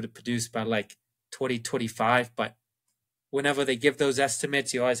would be able to produce by like 2025. But whenever they give those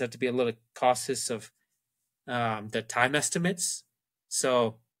estimates, you always have to be a little cautious of the time estimates.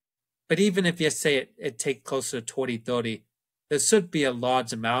 So but even if you say it take closer to 2030, there should be a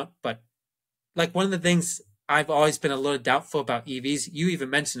large amount. But like one of the things I've always been a little doubtful about EVs, you even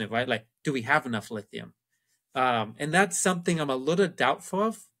mentioned it, right? Like, do we have enough lithium? And that's something I'm a little doubtful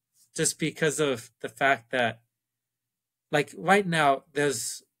of, just because of the fact that, like, right now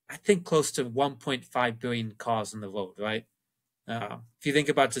there's I think close to 1.5 billion cars on the road, right? If you think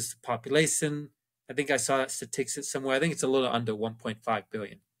about just the population, I think I saw that statistic somewhere. I think it's a little under 1.5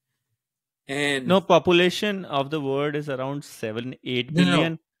 billion. And No, population of the world is around 7 8 no, no, no.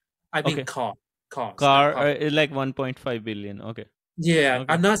 billion. I mean Okay. cars, not Car pop. is like 1.5 billion. Okay. Yeah, Okay.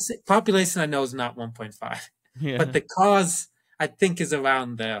 I'm not population. I know is not 1.5, but Yeah. the cars I think is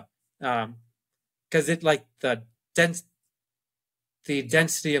around there. Because it like the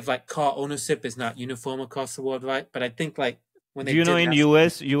density of like car ownership is not uniform across the world, right? But I think like when Do they you know did in that,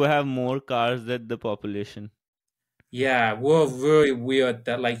 US you have more cars than the population? yeah, we're really weird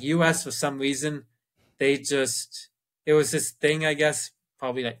that like U.S. for some reason they just it was this thing I guess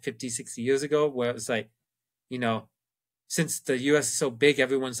probably like 50, 60 years ago where it was like you know since the US is so big,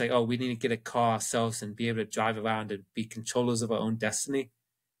 everyone's like, oh, we need to get a car ourselves and be able to drive around and be controllers of our own destiny.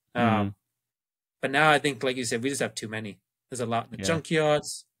 Hmm. Um, but now I think, like you said, we just have too many. There's a lot in the Yeah.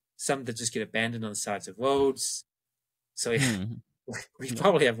 junkyards, some that just get abandoned on the sides of roads. So yeah, Hmm. we Yeah.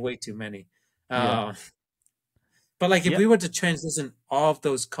 probably have way too many. Yeah. Uh, but like if Yeah. we were to transition all of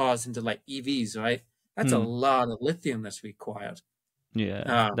those cars into like EVs, right? That's a Hmm. lot of lithium that's required. Yeah.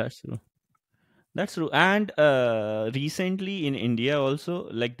 Uh, That's true. That's true. And recently in India also,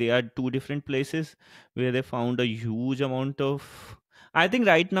 like there are two different places where they found a huge amount of. I think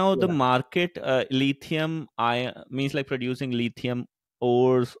right now the yeah, market, lithium, I means like producing lithium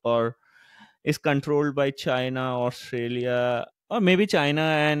ores, or is controlled by China, Australia, or maybe China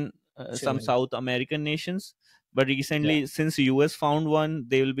and some Chile. South American nations. But Yeah, recently, since US found one,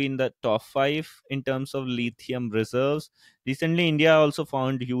 they will be in the top five in terms of lithium reserves. Recently, India also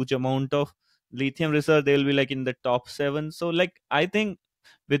found huge amount of lithium reserve. They will be like in the top seven. So, like, I think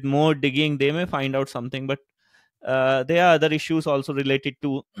with more digging, they may find out something. But there are other issues also related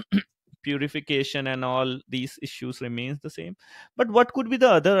to purification, and all these issues remains the same. But what could be the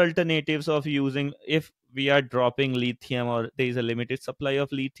other alternatives of using, if we are dropping lithium or there is a limited supply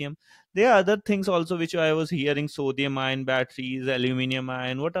of lithium? There are other things also which I was hearing: sodium ion batteries, aluminium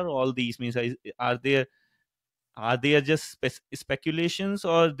ion. What are all these means? Are they just speculations,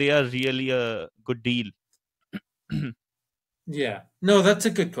 or they are really a good deal? Yeah. No, that's a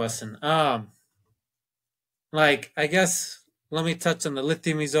good question. Like I guess let me touch on the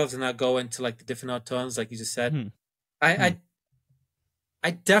lithium reserves and I'll go into like the different alternatives, like you just said. Hmm. I Hmm. I,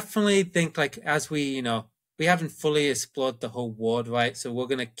 I definitely think like as we haven't fully explored the whole world, right? So we're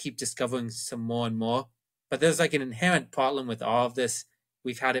gonna keep discovering some more and more. But there's like an inherent problem with all of this.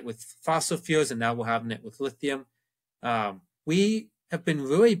 We've had it with fossil fuels and now we're having it with lithium. We have been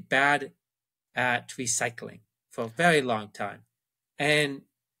really bad at recycling for a very long time. And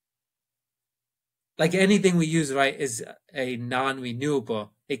like anything we use, right, is a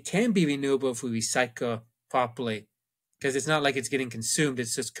non-renewable. It can be renewable if we recycle properly, because it's not like it's getting consumed.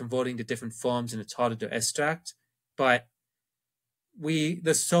 It's just converting to different forms, and it's harder to extract. But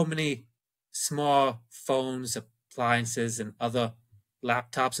there's so many small phones, appliances, and other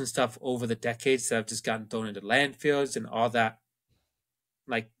laptops and stuff over the decades that have just gotten thrown into landfills and all that.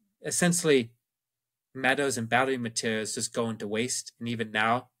 Like essentially, metals and battery materials just go into waste, and even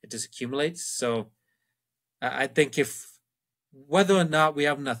now it just accumulates. So I think if whether or not we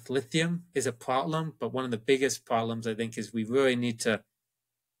have enough lithium is a problem, but one of the biggest problems I think is we really need to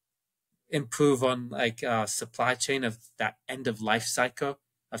improve on like supply chain of that end of life cycle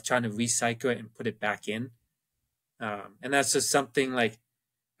of trying to recycle it and put it back in. And that's just something like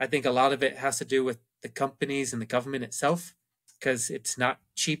I think a lot of it has to do with the companies and the government itself because it's not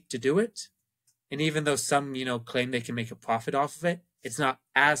cheap to do it. And even though some, claim they can make a profit off of it, it's not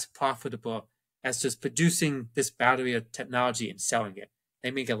as profitable as just producing this battery or technology and selling it.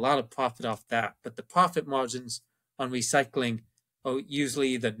 They make a lot of profit off that, but the profit margins on recycling are usually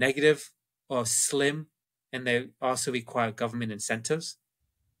either negative or slim, and they also require government incentives.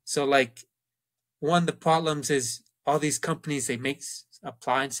 So, like, one of the problems is all these companies, they make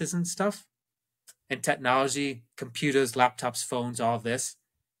appliances and stuff and technology, computers, laptops, phones, all of this,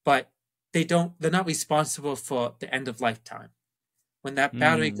 but they're not responsible for the end of lifetime. When that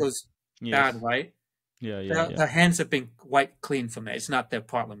battery Hmm. goes bad, Yes. right? Yeah. Yeah. Their Yeah. hands have been wiped clean from it. It's not their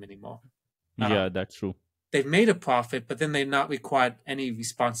problem anymore. Yeah. Um, That's true. they've made a profit, but then they've not required any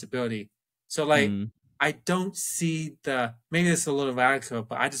responsibility. So like Hmm. I don't see maybe this is a little radical,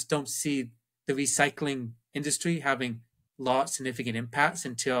 but I just don't see the recycling industry having large significant impacts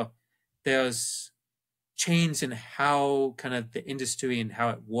until there's change in how kind of the industry and how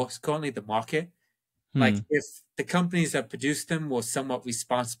it works currently, the market. Like Hmm. if the companies that produce them were somewhat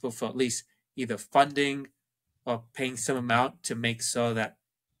responsible for at least either funding or paying some amount to make sure that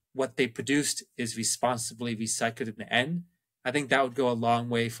what they produced is responsibly recycled in the end, I think that would go a long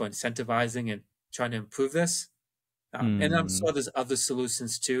way for incentivizing and trying to improve this. And I'm Hmm. sure there's other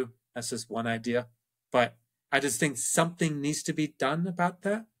solutions too. That's just one idea. But I just think something needs to be done about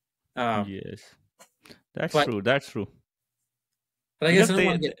that. Um, Yes. That's but true. That's true. but I guess Because I don't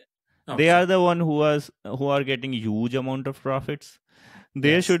want they to get. Oh, they sorry. are the one who are getting huge amount of profits.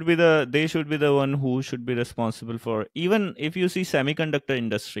 Yes. They should be the one who should be responsible for, even if you see semiconductor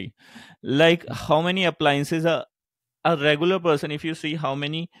industry, like how many appliances a regular person, if you see how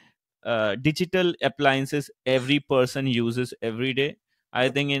many digital appliances every person uses every day, I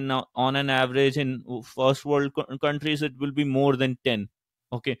Yep. think on an average in first world countries it will be more than 10.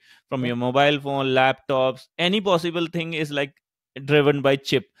 Okay, from Yep. your mobile phone, laptops, any possible thing is like driven by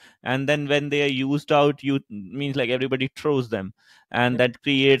chip, and then when they are used out, you means like everybody throws them, and Yep. that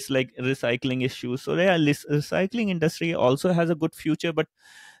creates like recycling issues. So yeah, recycling industry also has a good future, but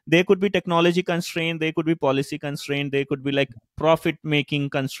there could be technology constraint, there could be policy constraint, there could be like profit making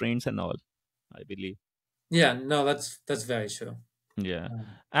constraints and all, I believe. Yeah. No, that's very true. Yeah.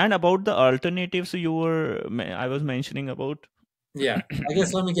 Um, And about the alternatives I was mentioning about. yeah. I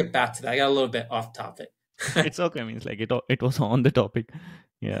guess let me get back to that. I got a little bit off topic. It's okay, means like it was on the topic.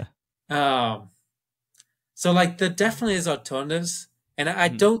 Yeah. um, so like there definitely is alternatives, and I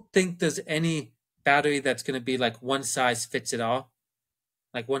Hmm. don't think there's any battery that's going to be like one size fits it all,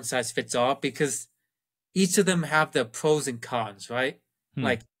 like one size fits all, because each of them have their pros and cons, right? Hmm.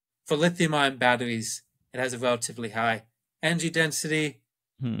 Like for lithium-ion batteries, it has a relatively high energy density.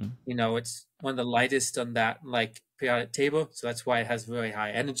 Hmm. It's one of the lightest on that like periodic table, so that's why it has very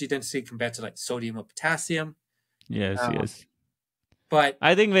high energy density compared to like sodium or potassium. Yes, Um, yes. but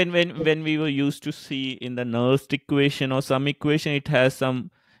I think when we were used to see in the Nernst equation or some equation, it has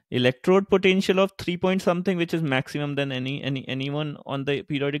some electrode potential of 3 point something, which is maximum than anyone on the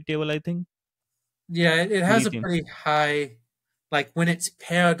periodic table, I think. yeah, it has a Lithium. pretty high, like when it's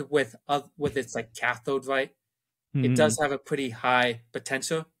paired with its like cathode, right? It Hmm. does have a pretty high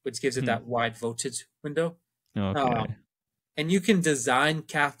potential, which gives it Hmm. that wide voltage window. Okay. Um, and you can design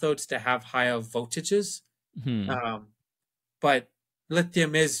cathodes to have higher voltages, Hmm. um, but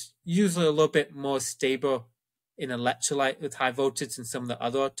lithium is usually a little bit more stable an electrolyte with high voltage and some of the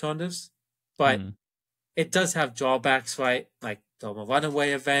other alternatives, but Hmm. it does have drawbacks, right? Like thermal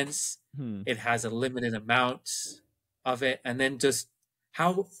runaway events. Hmm. It has a limited amount of it, and then just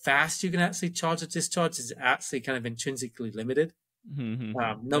how fast you can actually charge or discharge is actually kind of intrinsically limited. Hmm.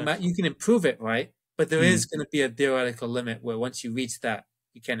 No matter That's. you can improve it, right? But there Hmm. is going to be a theoretical limit where once you reach that,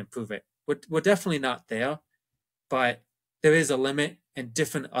 you can improve it. We're definitely not there, but there is a limit, and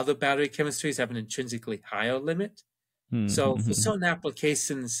different other battery chemistries have an intrinsically higher limit. Hmm. So for Hmm. certain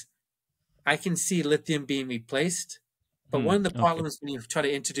applications, I can see lithium being replaced. But Hmm. one of the Okay. problems when you try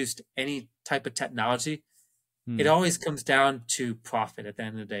to introduce any type of technology, it Hmm. always comes down to profit at the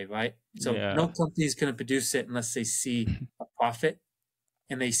end of the day, right? So no Yeah. company is going to produce it unless they see a profit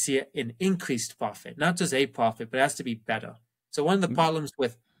and they see an increased profit, not just a profit, but it has to be better. So one of the problems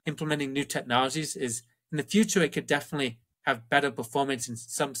with implementing new technologies is in the future, it could definitely have better performance in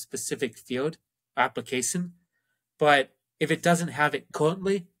some specific field or application. But if it doesn't have it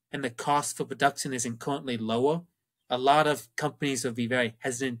currently and the cost for production isn't currently lower, a lot of companies will be very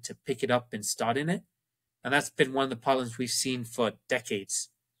hesitant to pick it up and start in it. And that's been one of the problems we've seen for decades.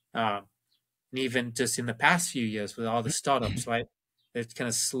 And even just in the past few years with all the startups, right? It's kind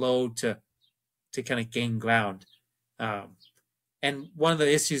of slowed to kind of gain ground. Um, and one of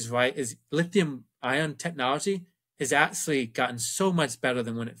the issues, right, is lithium ion technology has actually gotten so much better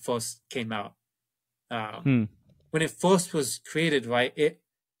than when it first came out. Um, Hmm. when it first was created, right, it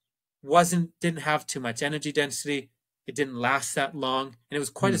didn't have too much energy density. It didn't last that long, and it was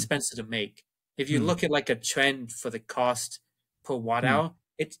quite Hmm. expensive to make. If you Hmm. look at like a trend for the cost per watt Hmm. hour,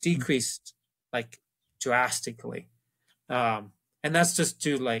 it's decreased like drastically. Um, and that's just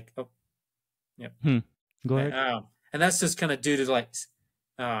due like oh, yeah, Hmm. Go ahead. and that's just kind of due to like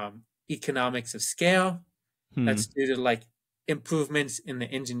economics of scale. Hmm. That's due to like improvements in the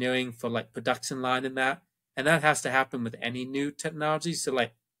engineering for like production line and that has to happen with any new technology. So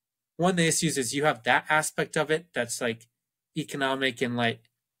like one of the issues is you have that aspect of it that's like economic and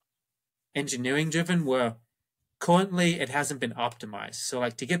like engineering driven, where currently it hasn't been optimized. So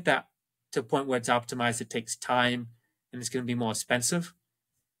like to get that to a point where it's optimized, it takes time and it's going to be more expensive.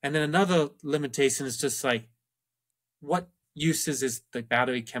 And then another limitation is just like what uses is the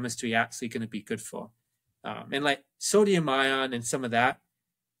battery chemistry actually going to be good for? And like sodium ion and some of that,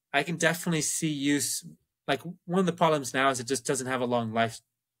 I can definitely see use. Like one of the problems now is it just doesn't have a long life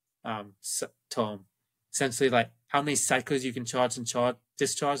term. Essentially, like how many cycles you can charge and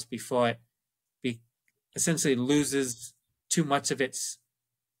discharge before it be, essentially loses too much of its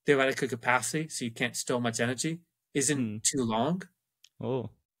theoretical capacity, so you can't store much energy, isn't Hmm. too long.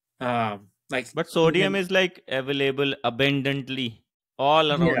 Oh. Like But sodium even is like available abundantly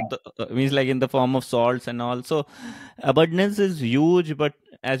all yeah, around the means like in the form of salts and all. So abundance is huge, but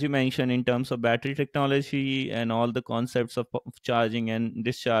as you mentioned, in terms of battery technology and all the concepts of charging and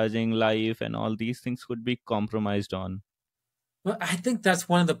discharging life and all these things could be compromised on. well, I think that's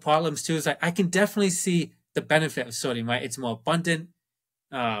one of the problems too. Is like I can definitely see the benefit of sodium. Right, it's more abundant.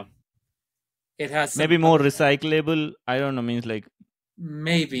 Um, it has some Maybe more other recyclable. I don't know. Means like.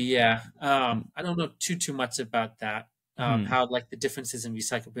 maybe yeah. Hmm. I don't know too much about that. Hmm. How like the differences in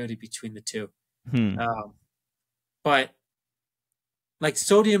recyclability between the two. Hmm. Um, but like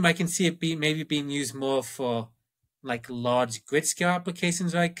sodium, I can see it be maybe being used more for like large grid scale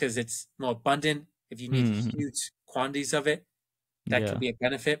applications, right? Because it's more abundant. If you need Hmm. Hmm. huge quantities of it, that could Yeah. be a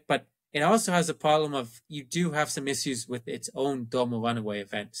benefit. But it also has a problem of you do have some issues with its own thermal runaway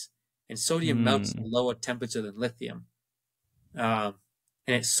events. And sodium melts at Hmm. a lower temperature than lithium, um,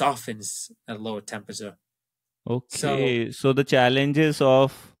 and it softens at a lower temperature. So Okay. So the challenges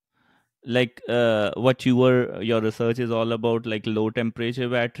of like what your research is all about, like low temperature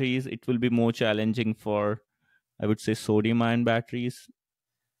batteries, it will be more challenging for, I would say, sodium ion batteries.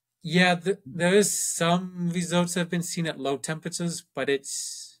 yeah, there is some results that have been seen at low temperatures, but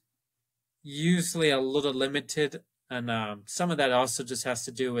it's usually a little limited, and some of that also just has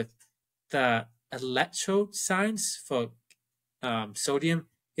to do with the electrode science for sodium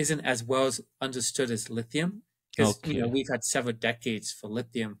isn't as well as understood as lithium because Okay. we've had several decades for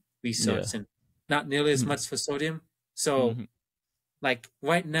lithium Yeah. research and not nearly as Hmm. much for sodium. So Hmm. like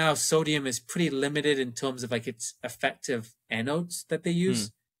right now, sodium is pretty limited in terms of like its effective anodes that they Hmm.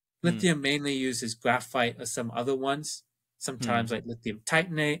 use. Hmm. Lithium mainly uses graphite or some other ones. Hmm. Sometimes like lithium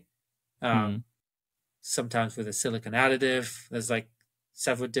titanate. Hmm. Um, sometimes with a silicon additive. There's like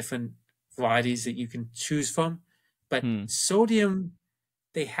several different varieties that you can choose from. But Hmm. sodium,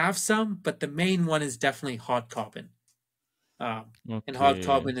 they have some, but the main one is definitely hard carbon. And hard Okay.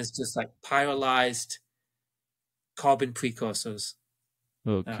 carbon is just like pyrolyzed carbon precursors.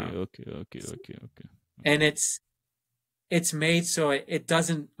 Okay. Um, Okay. Okay. Okay. Okay. and Okay. it's made so it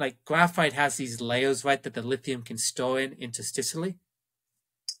doesn't, like, graphite has these layers, right, that the lithium can store in interstitially,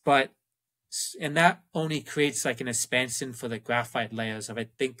 but and that only creates like an expansion for the graphite layers of, I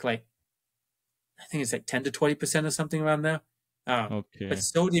think it's like 10 to 20% or something around there. But Okay.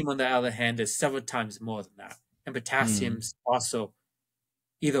 sodium, on the other hand, is several times more than that, and Hmm. potassium's also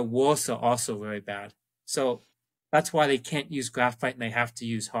either worse or also very bad. So that's why they can't use graphite and they have to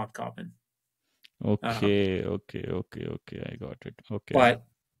use hard carbon. Um, Okay. Okay. Okay. Okay. I got it. Okay. but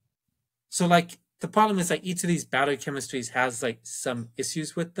so, like, the problem is, like, each of these battery chemistries has like some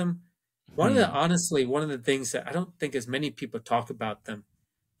issues with them. Hmm. One of the things that I don't think as many people talk about them,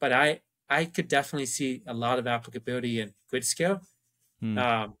 but I could definitely see a lot of applicability in grid scale. Hmm.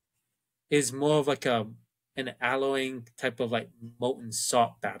 Um, is more of like an alloying type of like molten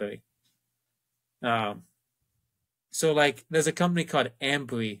salt battery. Um, so like there's a company called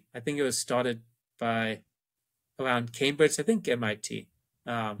Ambry. I think it was started by around Cambridge, I think MIT,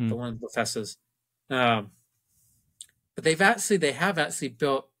 Hmm. the one of the professors. Um, but they have actually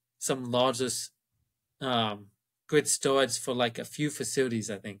built some largest um, grid storage for like a few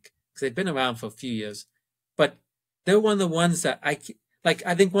facilities, I think, because they've been around for a few years. But they're one of the ones that like.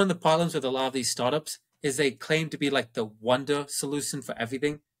 I think one of the problems with a lot of these startups is they claim to be like the wonder solution for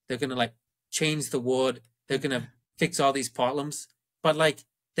everything. They're gonna like change the world. They're gonna fix all these problems. But like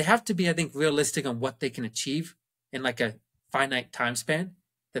they have to be, I think, realistic on what they can achieve in like a finite time span,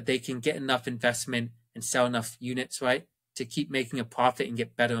 that they can get enough investment and sell enough units, right, to keep making a profit and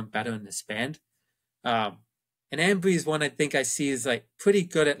get better and better in the span. Um, and Ambry is one I think I see is like pretty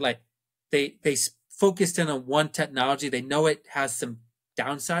good at, like, they focused in on one technology. They know it has some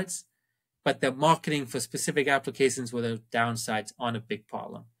downsides, but they're marketing for specific applications where the downsides aren't a big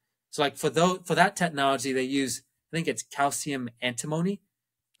problem. So like for that technology, they use, I think it's calcium antimony,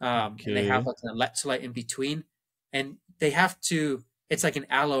 and they have Okay. like an electrolyte in between, and they have to. It's like an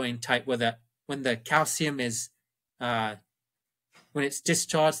alloying type where when the calcium is uh, when it's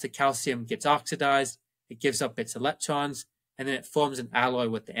discharged, the calcium gets oxidized, it gives up its electrons, and then it forms an alloy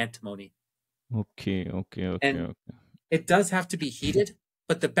with the antimony. Okay. Okay. Okay. And Okay. it does have to be heated,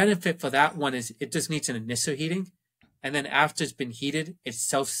 but the benefit for that one is it just needs an initial heating. And then after it's been heated, it's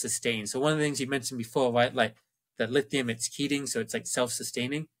self sustained. So, one of the things you mentioned before, right? Like the lithium, it's heating, so it's like self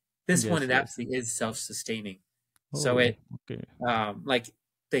sustaining. This one, Yes. it Yes. actually is self sustaining. So, Oh. Okay. like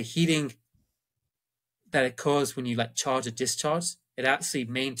the heating that occurs when you like charge or discharge, it actually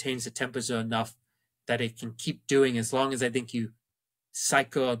maintains the temperature enough that it can keep doing, as long as I think you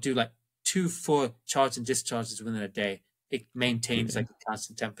cycle or do like 2 full charge and discharges within a day. It maintains Okay. like a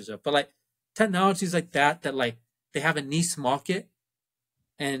constant temperature. But like technologies like that like they have a niche market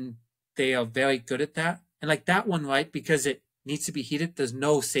and they are very good at that. And like that one, right, because it needs to be heated, there's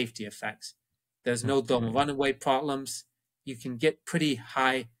no safety effects. There's no thermal Okay. runaway problems. You can get pretty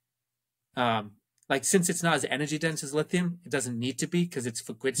high um, like, since it's not as energy dense as lithium, it doesn't need to be because it's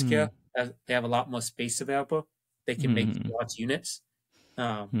for grid Hmm. scale. They have a lot more space available. They can make Hmm. large units.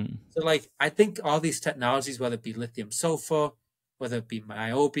 Um, Hmm. so, like, I think all these technologies, whether it be lithium sulfur, whether it be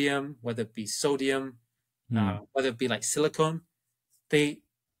niobium, whether it be sodium, Hmm. whether it be like silicone, they,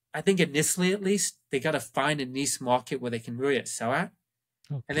 I think initially at least, they got to find a niche market where they can really excel at,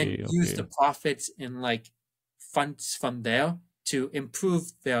 and then Okay. use Okay. the profits and like funds from there to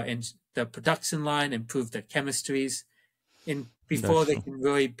improve their production line, improve their chemistries, and That's before they true. can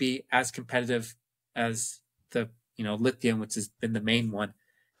really be as competitive as the lithium, which has been the main one.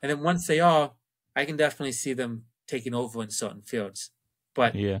 And then once they are, I can definitely see them taking over in certain fields.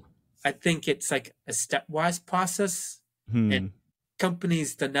 But Yeah. I think it's like a stepwise process, and Hmm.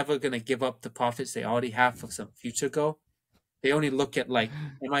 companies, they're never going to give up the profits they already have for some future goal. They only look at like,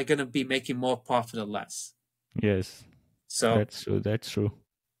 am I going to be making more profit or less? Yes. So That's true. That's true.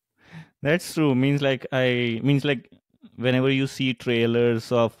 That's true. Means like whenever you see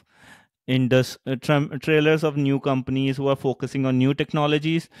trailers of trailers of new companies who are focusing on new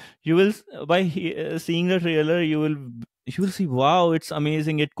technologies, you will seeing the trailer, you will see, wow, it's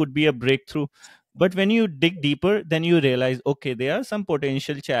amazing, it could be a breakthrough. But when you dig deeper, then you realize, okay, there are some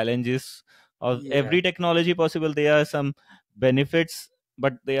potential challenges of yeah, every technology possible. There are some benefits,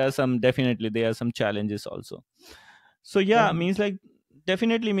 but there are some challenges also. So yeah, um, means like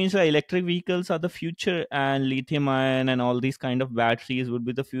definitely means like electric vehicles are the future, and lithium ion and all these kind of batteries would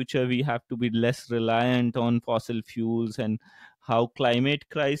be the future. We have to be less reliant on fossil fuels, and how climate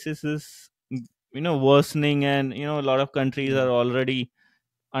crisis is worsening, and a lot of countries yeah, are already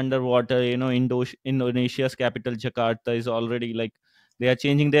underwater. Indonesia's capital Jakarta is already like, they are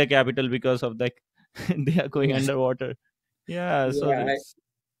changing their capital because of like they are going yeah, underwater. Yeah, so yeah. it's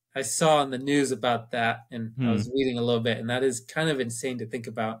I saw on the news about that, and I Hmm. was reading a little bit, and that is kind of insane to think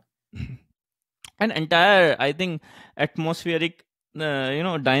about. An entire, I think, atmospheric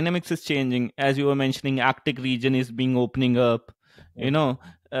dynamics is changing. As you were mentioning, Arctic region is being opening up, Yeah. you know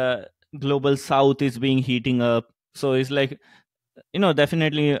uh, global south is being heating up. So it's like,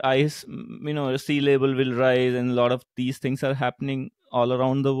 definitely ice, sea level will rise, and a lot of these things are happening all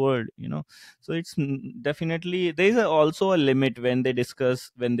around the world. So it's definitely, there is also a limit when they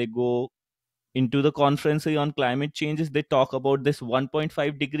discuss, when they go into the conference on climate changes, they talk about this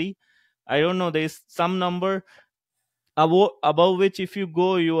 1.5 degree. I don't know, there's some number above which if you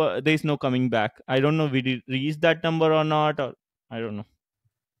go, there's no coming back. I don't know we reach that number or not, or I don't know.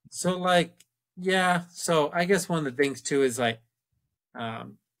 So yeah. So I guess one of the things too is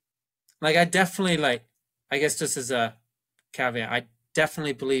um, I definitely I guess just as a caveat, I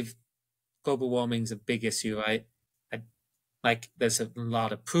definitely believe global warming is a big issue. I there's a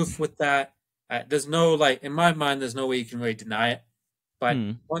lot of proof with that. There's no in my mind, there's no way you can really deny it. But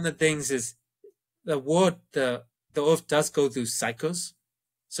Hmm. one of the things is the Earth does go through cycles.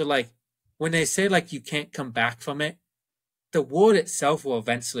 So when they say you can't come back from it, the world itself will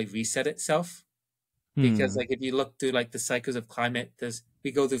eventually reset itself. Because Hmm. if you look through the cycles of climate, there's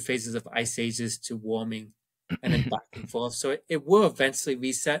we go through phases of ice ages to warming and then back and forth. So it will eventually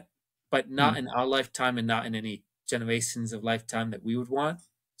reset, but Hmm. not in our lifetime and not in any generations of lifetime that we would want.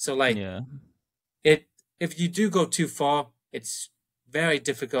 So Yeah. it if you do go too far, it's very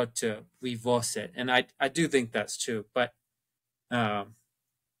difficult to reverse it. And I do think that's true. But um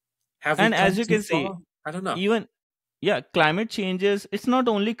have we And as come you too can see, far? I don't know. even, yeah, climate changes, it's not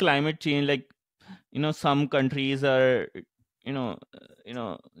only climate change. Like, some countries are, you know you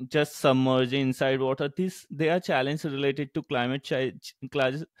know just submerged inside water. This, they are challenges related to climate change,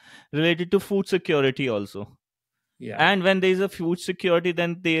 related to food security also. Yeah. And when there is a food security,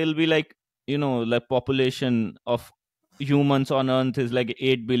 then they'll be like, like population of humans on earth is like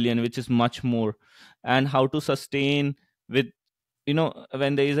 8 billion, which is much more. And how to sustain with,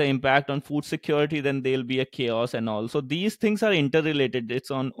 when there is an impact on food security, then there'll be a chaos and all. So these things are interrelated.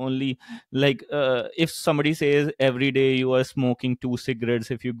 It's on only, like, if somebody says every day you are smoking 2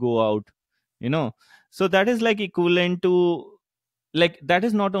 cigarettes if you go out, you know so that is like equivalent to, like, that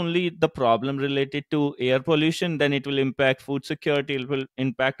is not only the problem related to air pollution, then it will impact food security, it will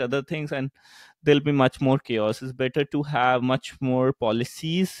impact other things, and there'll be much more chaos. It's better to have much more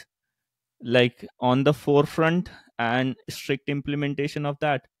policies, like, on the forefront, and strict implementation of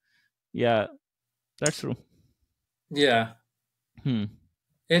that. Yeah, that's true. Yeah. Hmm.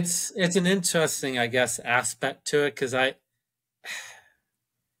 It's an interesting, I guess, aspect to it because I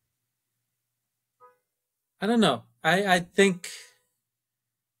don't know. I think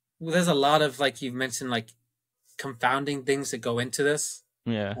there's a lot of you've mentioned confounding things that go into this.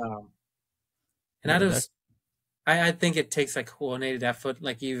 Yeah. Um, and I Yeah. That. just I think it takes coordinated effort,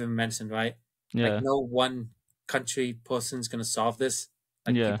 like you even mentioned, right? Yeah. No one country person's gonna solve this.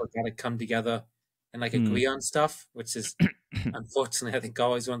 Yeah. People gotta come together and Hmm. agree on stuff, which is unfortunately I think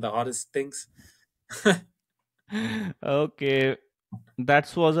always one of the hardest things. Okay.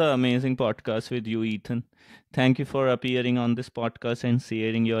 That was an amazing podcast with you, Ethan. Thank you for appearing on this podcast and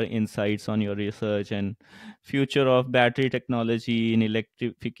sharing your insights on your research and future of battery technology in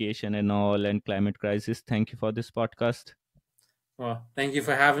electrification and all, and climate crisis. Thank you for this podcast. Well, thank you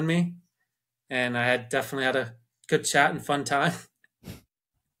for having me, and I had definitely had a good chat and fun time.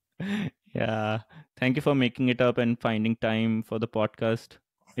 Yeah. Thank you for making it up and finding time for the podcast.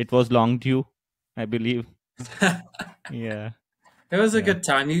 It was long due, I believe. Yeah. It was a Yeah. good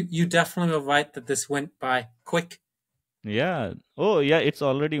time. You definitely were right that this went by quick. Yeah. Oh, yeah. It's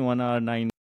already 1 hour 9